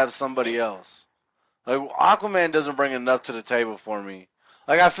could just have somebody else. Like, Aquaman doesn't bring enough to the table for me.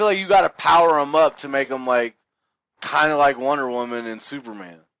 Like, I feel like you got to power him up to make him like kind of like Wonder Woman and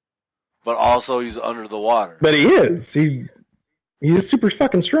Superman, but also he's under the water. But he is. He is super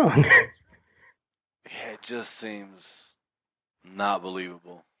fucking strong. Yeah, it just seems not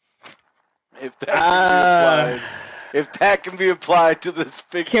believable. If that can be applied to this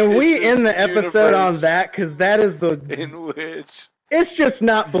fictitious Can we end the episode on that? Because that is in which it's just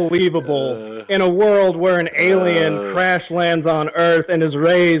not believable in a world where an alien crash lands on Earth and is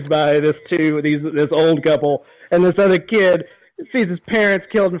raised by this old couple, and this other kid sees his parents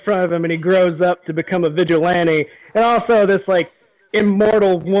killed in front of him, and he grows up to become a vigilante, and also this like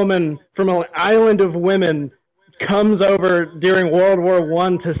immortal woman from an island of women comes over during World War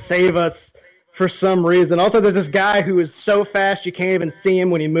I to save us for some reason. Also, there's this guy who is so fast you can't even see him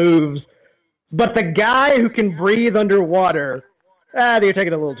when he moves. But the guy who can breathe underwater, you're taking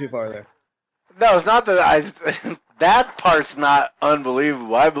it a little too far there. No, it's not that that part's not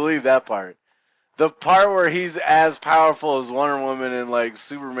unbelievable. I believe that part. The part where he's as powerful as Wonder Woman and like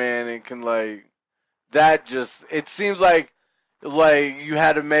Superman and can like that just it seems like you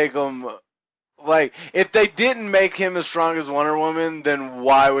had to make him. Like, if they didn't make him as strong as Wonder Woman, then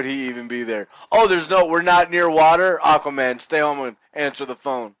why would he even be there? Oh, we're not near water? Aquaman, stay home and answer the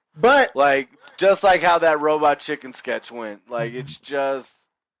phone. But, like, just like how that Robot Chicken sketch went. Like, it's just...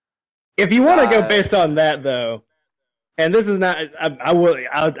 If you want to go based on that, though, and this is not...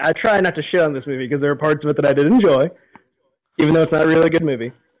 I try not to shit on this movie, because there are parts of it that I did enjoy, even though it's not really a good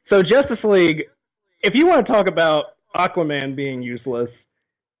movie. So, Justice League, if you want to talk about Aquaman being useless...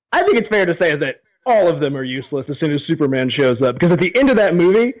 I think it's fair to say that all of them are useless as soon as Superman shows up. Because at the end of that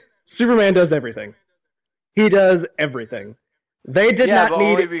movie, Superman does everything. He does everything. They did not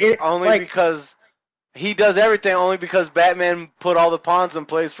need because he does everything only because Batman put all the pawns in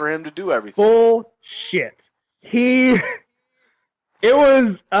place for him to do everything. Bullshit. It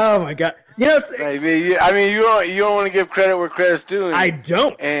was, oh my god. You know, I mean, you don't want to give credit where credit's due. I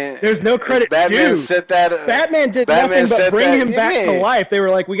don't. And there's no credit Batman due. Set that. Batman did nothing but bring him back to life. They were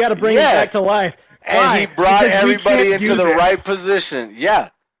like, we got to bring him back to life. And he brought everybody into the right position. Yeah.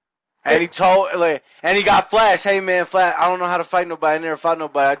 And he got Flash. Hey man, Flash, I don't know how to fight nobody. I never fought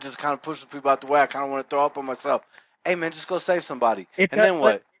nobody. I just kind of push people out the way. I kind of want to throw up on myself. Hey man, just go save somebody. Then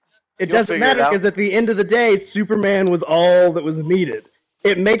what? It doesn't matter because at the end of the day, Superman was all that was needed.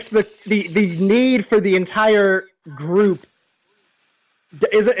 It makes the need for the entire group.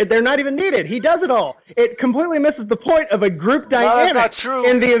 They're not even needed. He does it all. It completely misses the point of a group dynamic. That's not true.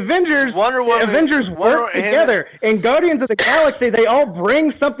 In the Avengers, work together. In Guardians of the Galaxy, they all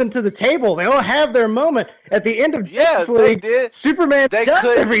bring something to the table. They all have their moment. At the end of Justice League, Superman does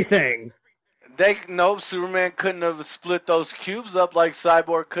everything. Superman couldn't have split those cubes up like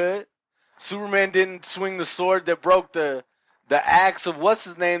Cyborg could. Superman didn't swing the sword that broke the axe of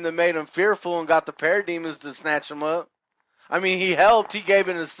what's-his-name that made him fearful and got the parademons to snatch him up. I mean, he helped. He gave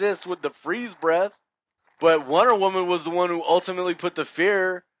an assist with the freeze breath. But Wonder Woman was the one who ultimately put the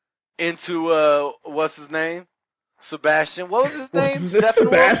fear into, what's-his-name? Sebastian. What was his name?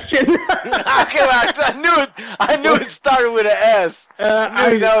 Sebastian? I knew it started with an S.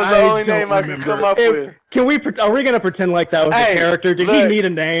 That was the only name I could come up with. Are we going to pretend like that was a character? Did he need a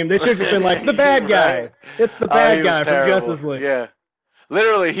name? They should have been like, the bad guy. It's the bad guy from Justice League. Yeah.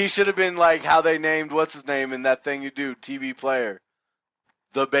 Literally, he should have been like how they named, what's his name in that thing you do, TV player.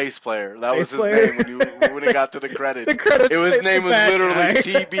 The bass player. That was his name when he got to the credits. His name was literally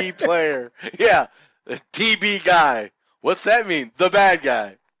TB player. Yeah. The TB guy. What's that mean? The bad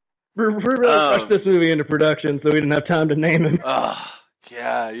guy. We really rushed this movie into production, so we didn't have time to name him.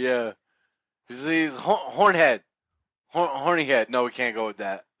 Yeah. He's Hornhead. Horny head. No, we can't go with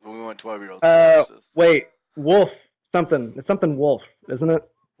that. We want 12-year-olds. Wait, Wolf. Something. It's something Wolf, isn't it?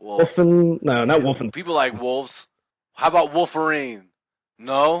 Wolf. Wolfen. No, not Wolfen. People like wolves. How about Wolverine?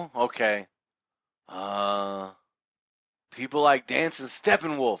 No? Okay. People like dancing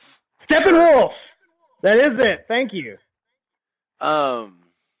Steppenwolf. Steppenwolf! That is it. Thank you. I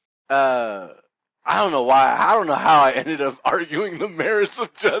don't know why. I don't know how I ended up arguing the merits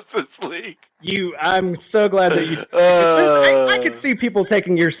of Justice League. I'm so glad that you. I could see people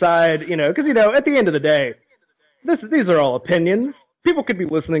taking your side, because at the end of the day, these are all opinions. People could be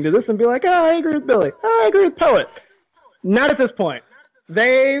listening to this and be like, "Oh, I agree with Billy. Oh, I agree with Poet." Not at this point.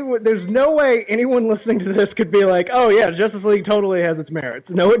 There's no way anyone listening to this could be like, "Oh yeah, Justice League totally has its merits."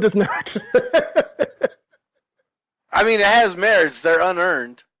 No, it does not. I mean, it has merits. They're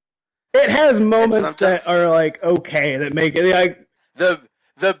unearned. It has moments that are like okay, that make it like the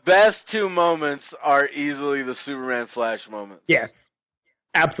best two moments are easily the Superman Flash moments. Yes,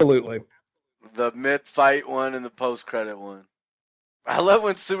 absolutely. The mid-fight one and the post-credit one. I love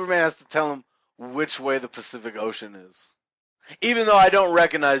when Superman has to tell him which way the Pacific Ocean is, even though I don't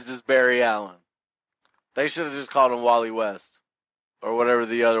recognize this Barry Allen. They should have just called him Wally West or whatever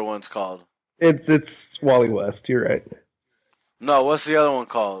the other one's called. It's Wally West. You're right. No, what's the other one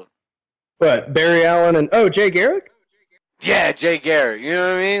called? What, Barry Allen and Jay Garrick? Yeah, Jay Garrick. You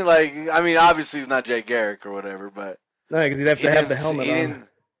know what I mean? Obviously he's not Jay Garrick or whatever, but no, because he'd have to have the helmet on.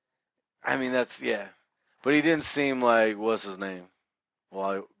 I mean, but he didn't seem like what's his name?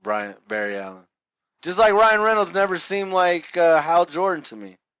 Well, Barry Allen. Just like Ryan Reynolds never seemed like Hal Jordan to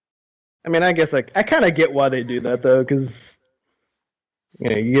me. I mean, I guess I kind of get why they do that though, because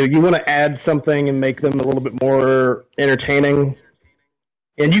you want to add something and make them a little bit more entertaining.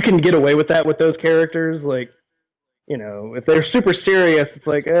 And you can get away with that with those characters. Like, if they're super serious, it's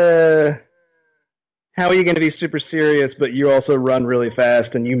like, how are you going to be super serious, but you also run really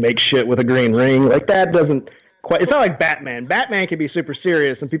fast and you make shit with a green ring? Like, that doesn't quite... It's not like Batman. Batman can be super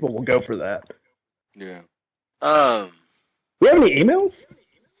serious and people will go for that. Yeah. We have any emails?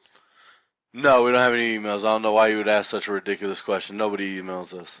 No, we don't have any emails. I don't know why you would ask such a ridiculous question. Nobody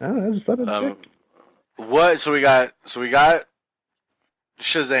emails us. Oh, I just thought I'd check. What? So we got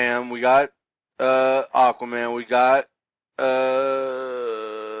Shazam, we got Aquaman, we got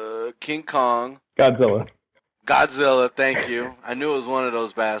King Kong. Godzilla, thank you. I knew it was one of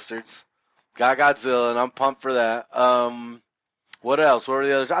those bastards. Got Godzilla, and I'm pumped for that. What else? What were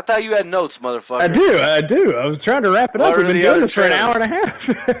the others? I thought you had notes, motherfucker. I do. I was trying to wrap it up. We've been doing this for an hour and a half.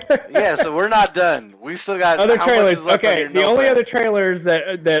 Yeah, so we're not done. We still got other trailers. Okay, the only other trailers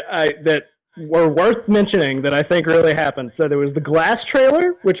that were worth mentioning that I think really happened. So there was the Glass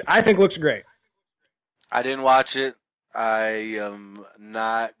trailer, which I think looks great. I didn't watch it. I am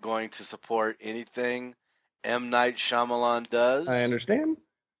not going to support anything M. Night Shyamalan does. I understand.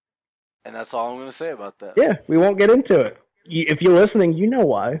 And that's all I'm going to say about that. Yeah, we won't get into it. If you're listening, you know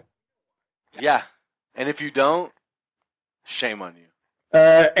why. Yeah. And if you don't, shame on you.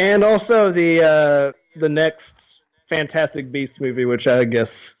 And also the next Fantastic Beasts movie, which I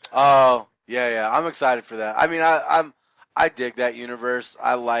guess... Oh, yeah. I'm excited for that. I mean, I dig that universe.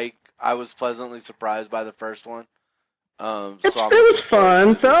 I was pleasantly surprised by the first one. It was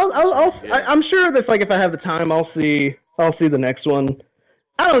fun. So I'm sure that if I have the time, I'll see the next one.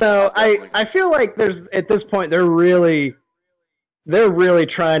 I don't know. I feel like at this point they're really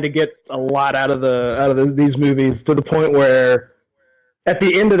trying to get a lot out of these movies, to the point where at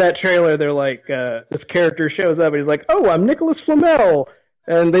the end of that trailer they're like, this character shows up and he's like, "Oh, I'm Nicholas Flamel."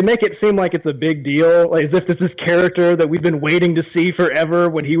 And they make it seem like it's a big deal, like as if this is character that we've been waiting to see forever,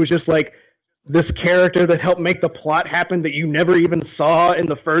 when he was just like this character that helped make the plot happen that you never even saw in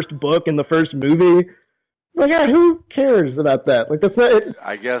the first book, in the first movie. It's like, yeah, who cares about that? Like, that's not it.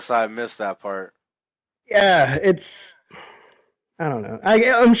 I guess I missed that part. Yeah, I don't know.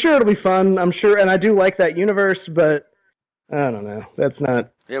 I'm sure it'll be fun. I'm sure, and I do like that universe, but I don't know. That's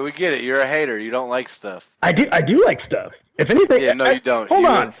not... Yeah, we get it. You're a hater. You don't like stuff. I do like stuff. If anything... Yeah, no, you don't. Hold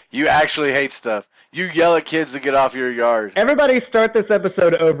on. You actually hate stuff. You yell at kids to get off your yard. Everybody start this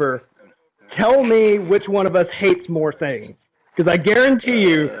episode over. Tell me which one of us hates more things. Because I guarantee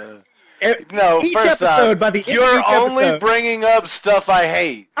you... No, each first episode, off, by the end you're of each only episode, bringing up stuff I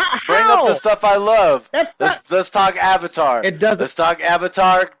hate. Bring how? up the stuff I love. Let's talk Avatar. It doesn't. Let's talk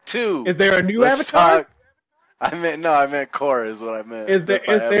Avatar 2. Is there a new Avatar? I meant Korra is what I meant. Is there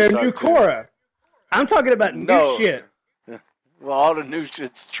a new Korra? I'm talking about new shit. Well, all the new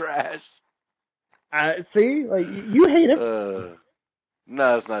shit's trash. See? Like, you hate it.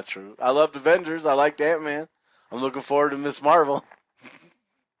 No, it's not true. I loved Avengers. I liked Ant-Man. I'm looking forward to Ms. Marvel.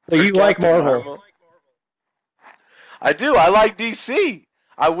 So you like Captain Marvel? I do. I like DC.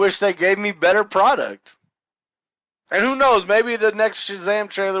 I wish they gave me better product. And who knows? Maybe the next Shazam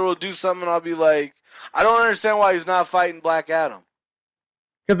trailer will do something, and I'll be like, I don't understand why he's not fighting Black Adam.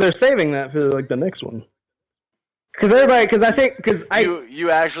 Because they're saving that for like the next one. Because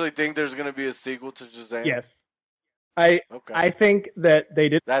You actually think there's going to be a sequel to Shazam? Yes. Okay. I think that they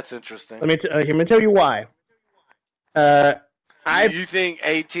did. That's interesting. Let me tell you why. You think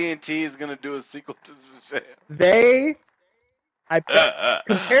AT&T is going to do a sequel to Shazam?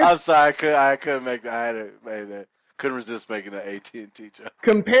 I'm sorry, I couldn't make that. I had to make that. Couldn't resist making an AT&T joke.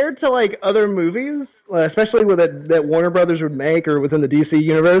 Compared to like other movies, especially with that Warner Brothers would make or within the DC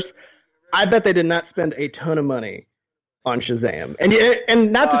universe, I bet they did not spend a ton of money on Shazam.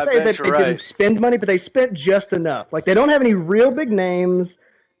 And not to say that they didn't spend money, but they spent just enough. Like they don't have any real big names.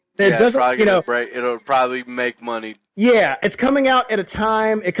 It doesn't, it'll probably make money. Yeah, it's coming out at a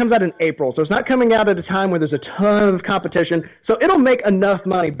time. It comes out in April, so it's not coming out at a time where there's a ton of competition. So it'll make enough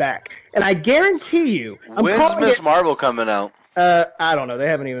money back, and I guarantee you. When's Miss Marvel coming out? I don't know. They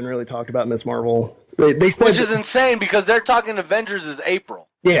haven't even really talked about Miss Marvel. They said which is insane because they're talking Avengers is April.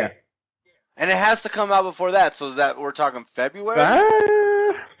 Yeah, and it has to come out before that. So is that we're talking February?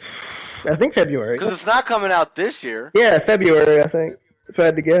 I think February. Because it's not coming out this year. Yeah, February. I think. If I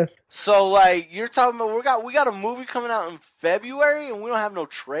had to guess. So, like, you're talking about we got a movie coming out in February and we don't have no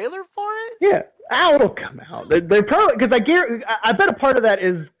trailer for it? Yeah, it'll come out. They're probably because I bet a part of that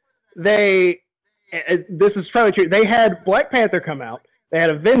is this is probably true. They had Black Panther come out, they had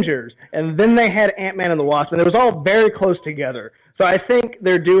Avengers, and then they had Ant-Man and the Wasp, and it was all very close together. So I think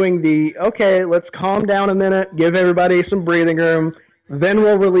they're doing okay, let's calm down a minute, give everybody some breathing room, then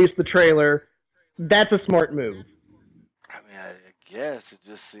we'll release the trailer. That's a smart move. Yes, it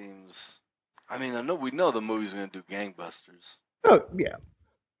just seems. I mean, we know the movie's gonna do gangbusters. Oh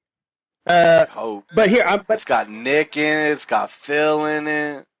yeah. Hope. But here, it's got Nick in it. It's got Phil in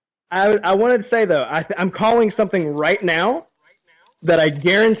it. I wanted to say though, I'm calling something right now that I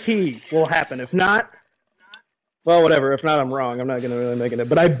guarantee will happen. If not, well, whatever. If not, I'm wrong. I'm not gonna really make it.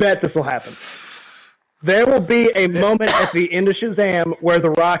 But I bet this will happen. There will be a moment at the end of Shazam where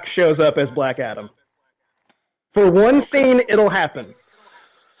The Rock shows up as Black Adam. For one scene, it'll happen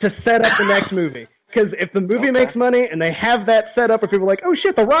to set up the next movie. Because if the movie makes money and they have that set up where people are like, oh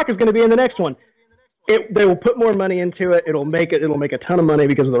shit, The Rock is going to be in the next one, they will put more money into it. It'll make a ton of money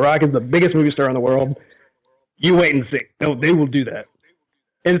because The Rock is the biggest movie star in the world. You wait and see. They will do that.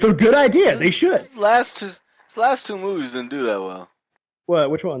 And it's a good idea. They should. Last two movies didn't do that well. What?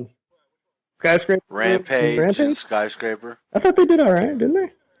 Which ones? Skyscraper? Rampage and Skyscraper. I thought they did all right, didn't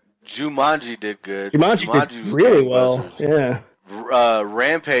they? Jumanji did good. Jumanji did really well. Yeah.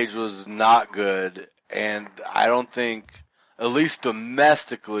 Rampage was not good, and I don't think, at least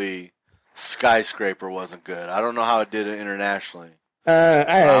domestically, Skyscraper wasn't good. I don't know how it did it internationally.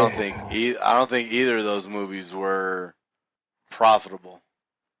 I don't think either of those movies were profitable.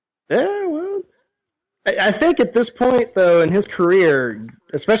 Yeah, well, I think at this point, though, in his career,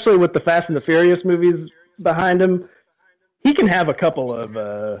 especially with the Fast and the Furious movies behind him, he can have a couple of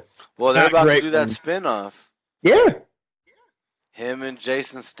well, they're about to do that spin-off. Yeah. Him and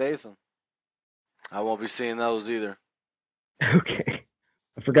Jason Statham. I won't be seeing those either. Okay.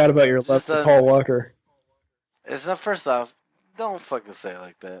 I forgot about your love for Paul Walker. It's not, first off, don't fucking say it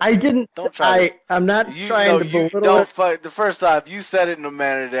like that. I didn't. Don't try. I'm not trying to belittle it. First off, you said it in a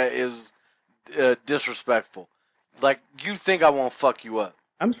manner that is disrespectful. Like, you think I won't fuck you up.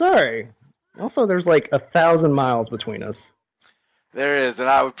 I'm sorry. Also, there's like 1,000 miles between us. There is, and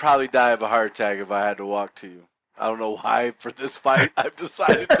I would probably die of a heart attack if I had to walk to you. I don't know why, for this fight, I've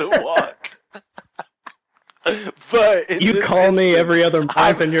decided to walk. But you call me every other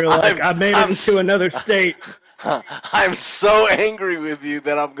month, and you're like, I made it into another state. I'm so angry with you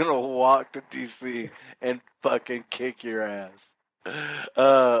that I'm gonna walk to DC and fucking kick your ass.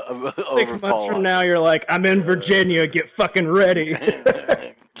 6 months from now, you're like, I'm in Virginia. Get fucking ready.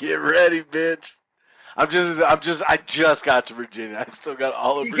 Get ready, bitch. I just got to Virginia. I still got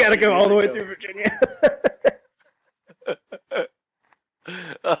all of Virginia. You gotta go all the way through Virginia.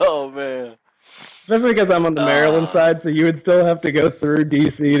 Oh, man. Especially because I'm on the Maryland side, so you would still have to go through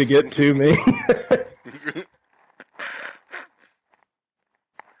D.C. to get to me.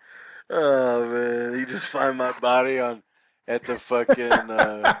 Oh, man. You just find my body at the fucking,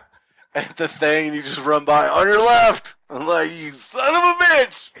 at the thing, and you just run by, on your left. I'm like, you son of a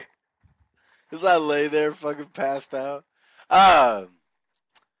bitch. As I lay there fucking passed out.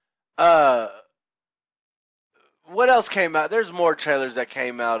 What else came out? There's more trailers that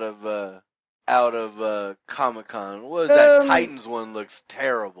came out of out of Comic-Con. What was that? Titans one looks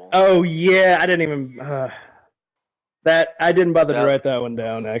terrible. Oh yeah, I didn't even I didn't bother to write that one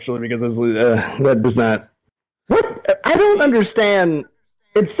down actually because it was, that does not. What I don't understand.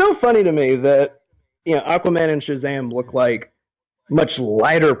 It's so funny to me that Aquaman and Shazam look like much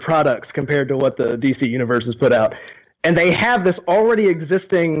lighter products compared to what the DC universe has put out, and they have this already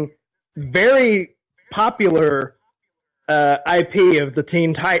existing, very popular IP of the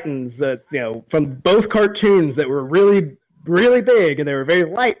Teen Titans that's from both cartoons that were really, really big, and they were very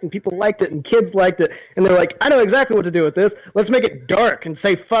light, and people liked it, and kids liked it, and they're like, I know exactly what to do with this. Let's make it dark and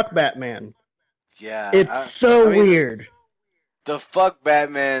say fuck Batman. Yeah, it's so weird. The fuck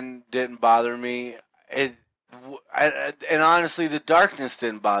Batman didn't bother me. And honestly, the darkness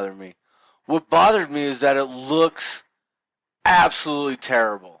didn't bother me. What bothered me is that it looks absolutely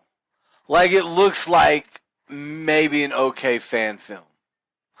terrible. Like, it looks like maybe an okay fan film.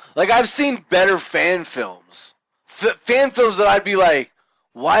 Like, I've seen better fan films. Fan films that I'd be like,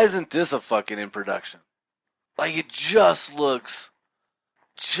 why isn't this a fucking in production? Like, it just looks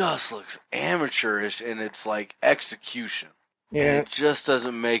amateurish in its, like, execution. Yeah. And it just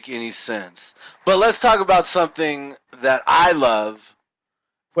doesn't make any sense. But let's talk about something that I love.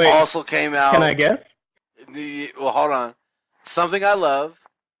 Wait, also came out. Can I guess? Well, hold on. Something I love.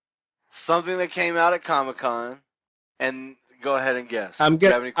 Something that came out at Comic-Con. And go ahead and guess. Do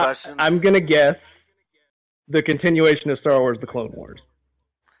you have any questions? I'm going to guess the continuation of Star Wars: The Clone Wars.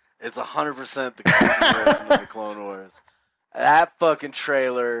 It's 100% the continuation of The Clone Wars. That fucking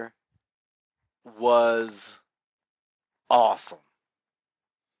trailer was awesome.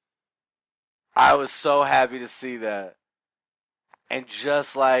 I was so happy to see that. And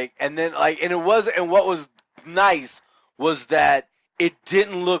what was nice was that it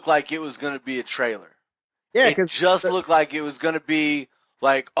didn't look like it was going to be a trailer. Yeah, it just looked like it was going to be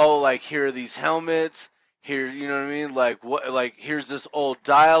like, oh, like here are these helmets, here, you know what I mean? Like what? Like here's this old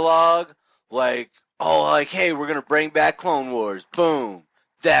dialogue. Like, oh, like hey, we're going to bring back Clone Wars. Boom,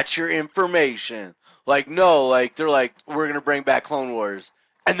 that's your information. Like no, like they're like we're going to bring back Clone Wars,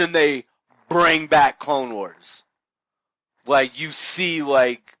 and then they bring back Clone Wars. Like you see,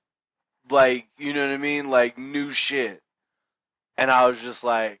 like you know what I mean? Like new shit. And I was just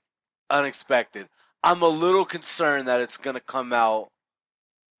like, unexpected. I'm a little concerned that it's going to come out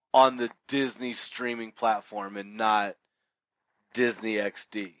on the Disney streaming platform and not Disney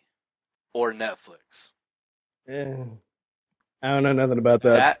XD or Netflix. Yeah. I don't know nothing about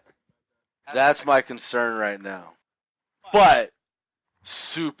that. That's my concern right now. But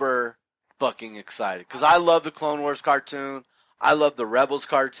super fucking excited. Because I love the Clone Wars cartoon. I love the Rebels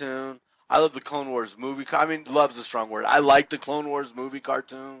cartoon. I love the Clone Wars movie. I mean, love's a strong word. I like the Clone Wars movie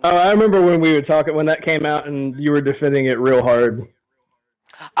cartoon. Oh, I remember when we were talking, when that came out and you were defending it real hard.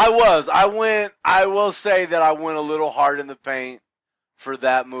 I was. I will say that I went a little hard in the paint for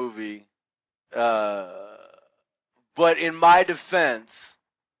that movie. But in my defense,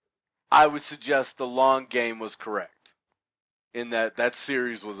 I would suggest the long game was correct. In that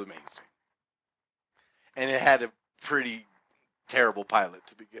series was amazing. And it had a pretty terrible pilot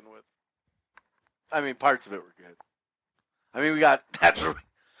to begin with. I mean, parts of it were good. I mean, that's where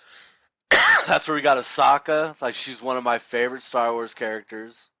we got Ahsoka. Like, she's one of my favorite Star Wars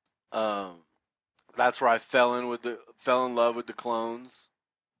characters. That's where I fell in love with the clones.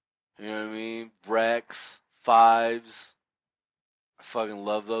 You know what I mean? Rex, Fives. I fucking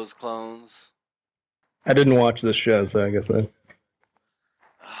love those clones. I didn't watch this show, so I guess Oh,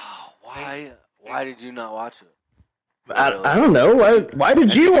 why did you not watch it? I don't know. Why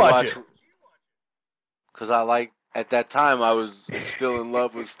did you watch it? Because at that time, I was still in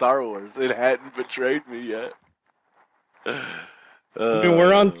love with Star Wars. It hadn't betrayed me yet. I mean,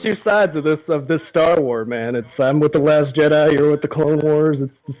 we're on two sides of this Star War, man. I'm with the Last Jedi, you're with the Clone Wars.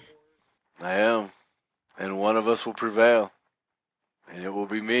 It's just... I am. And one of us will prevail. And it will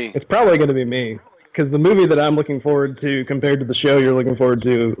be me. It's probably going to be me. Because the movie that I'm looking forward to compared to the show you're looking forward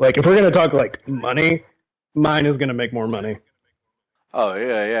to, like, if we're going to talk, like, money, mine is going to make more money. Oh,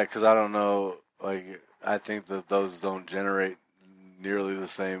 yeah, because I don't know, like... I think that those don't generate nearly the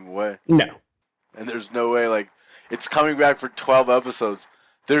same way. No. And there's no way, like, it's coming back for 12 episodes.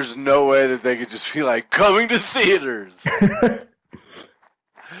 There's no way that they could just be like, coming to theaters.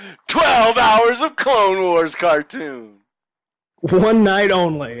 12 hours of Clone Wars cartoon. One night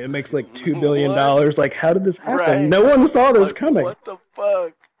only. It makes like $2 billion. Like, how did this happen? Right. No one saw this like, coming. What the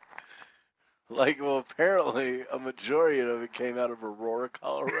fuck? Like, well, apparently a majority of it came out of Aurora,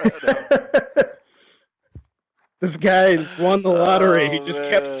 Colorado. This guy won the lottery. He just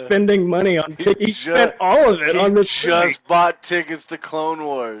kept spending money on tickets. He spent all of it on this He just bought tickets to Clone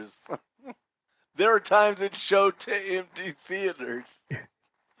Wars. There were times it showed to empty theaters.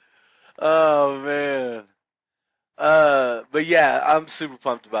 Oh, man. But yeah, I'm super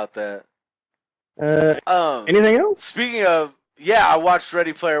pumped about that. Anything else? Speaking of, yeah, I watched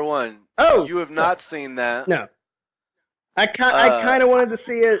Ready Player One. Oh, You have not seen that. No. I kind of wanted to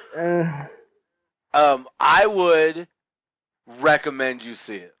see it. I would recommend you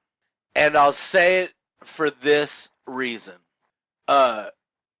see it. And I'll say it for this reason.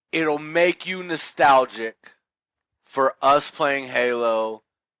 It'll make you nostalgic for us playing Halo,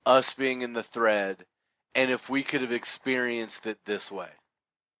 us being in the thread, and if we could have experienced it this way.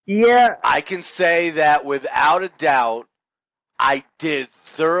 Yeah. I can say that without a doubt, I did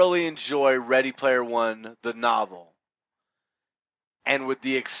thoroughly enjoy Ready Player One, the novel. And with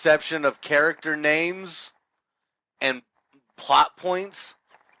the exception of character names and plot points,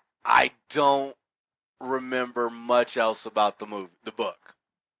 I don't remember much else about the book.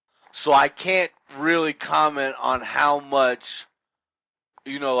 So I can't really comment on how much,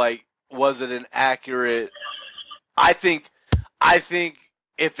 was it an accurate... I think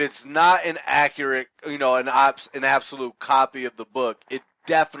if it's not an accurate, an absolute copy of the book, it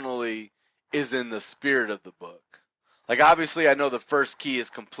definitely is in the spirit of the book. Like, obviously, I know the first key is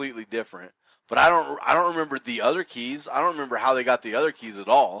completely different, but I don't remember the other keys. I don't remember how they got the other keys at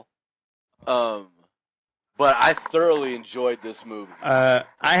all. But I thoroughly enjoyed this movie. I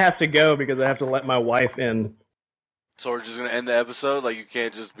have to go because I have to let my wife in. So we're just gonna end the episode? Like, you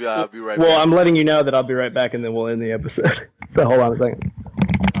can't just be, I'll be right back. Well, I'm letting you know that I'll be right back, and then we'll end the episode. So hold on a second.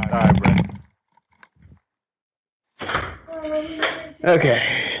 All right, Brett.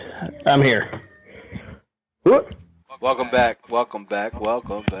 Okay, I'm here. Whoop. Welcome back. Welcome back. All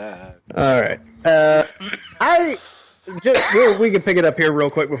right. We can pick it up here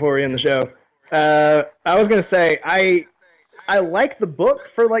real quick before we end the show. I was gonna say I like the book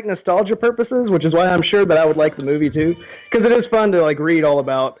for like nostalgia purposes, which is why I'm sure that I would like the movie too, because it is fun to like read all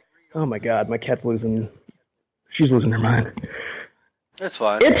about. Oh my God, my cat's she's losing her mind. That's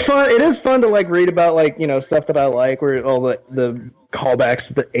fine. It's fun. It is fun to like read about like stuff that I like, where all the callbacks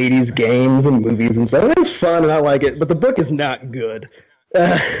to the '80s games and movies and stuff. It's fun and I like it, but the book is not good.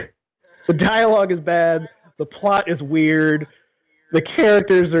 The dialogue is bad. The plot is weird. The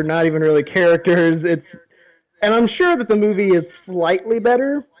characters are not even really characters. And I'm sure that the movie is slightly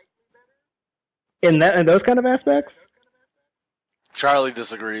better in those kind of aspects. Charlie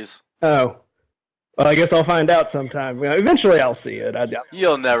disagrees. Oh. Well, I guess I'll find out sometime. Eventually I'll see it.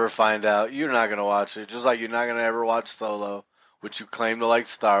 You'll never find out. You're not going to watch it. Just like you're not going to ever watch Solo, which you claim to like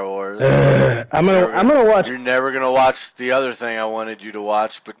Star Wars. I'm gonna watch. You're never going to watch the other thing I wanted you to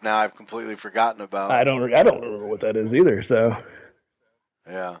watch, but now I've completely forgotten about. I don't remember what that is either, so.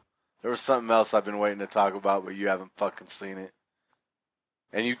 Yeah. There was something else I've been waiting to talk about, but you haven't fucking seen it.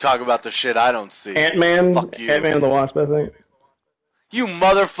 And you talk about the shit I don't see. Ant-Man? Fuck you. Ant-Man and the Wasp, I think. You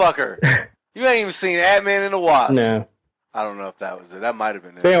motherfucker! You ain't even seen Ant-Man and the Wasp. No. I don't know if that was it. That might have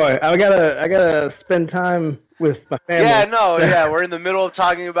been it. But anyway, I gotta spend time with my family. Yeah, we're in the middle of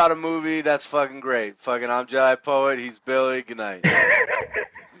talking about a movie. That's fucking great. Fucking, I'm Jedi Poet. He's Billy. Good night.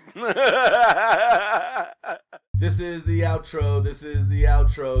 This is the outro. This is the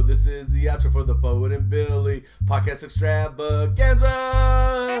outro. This is the outro for the Poet and Billy podcast extravaganza.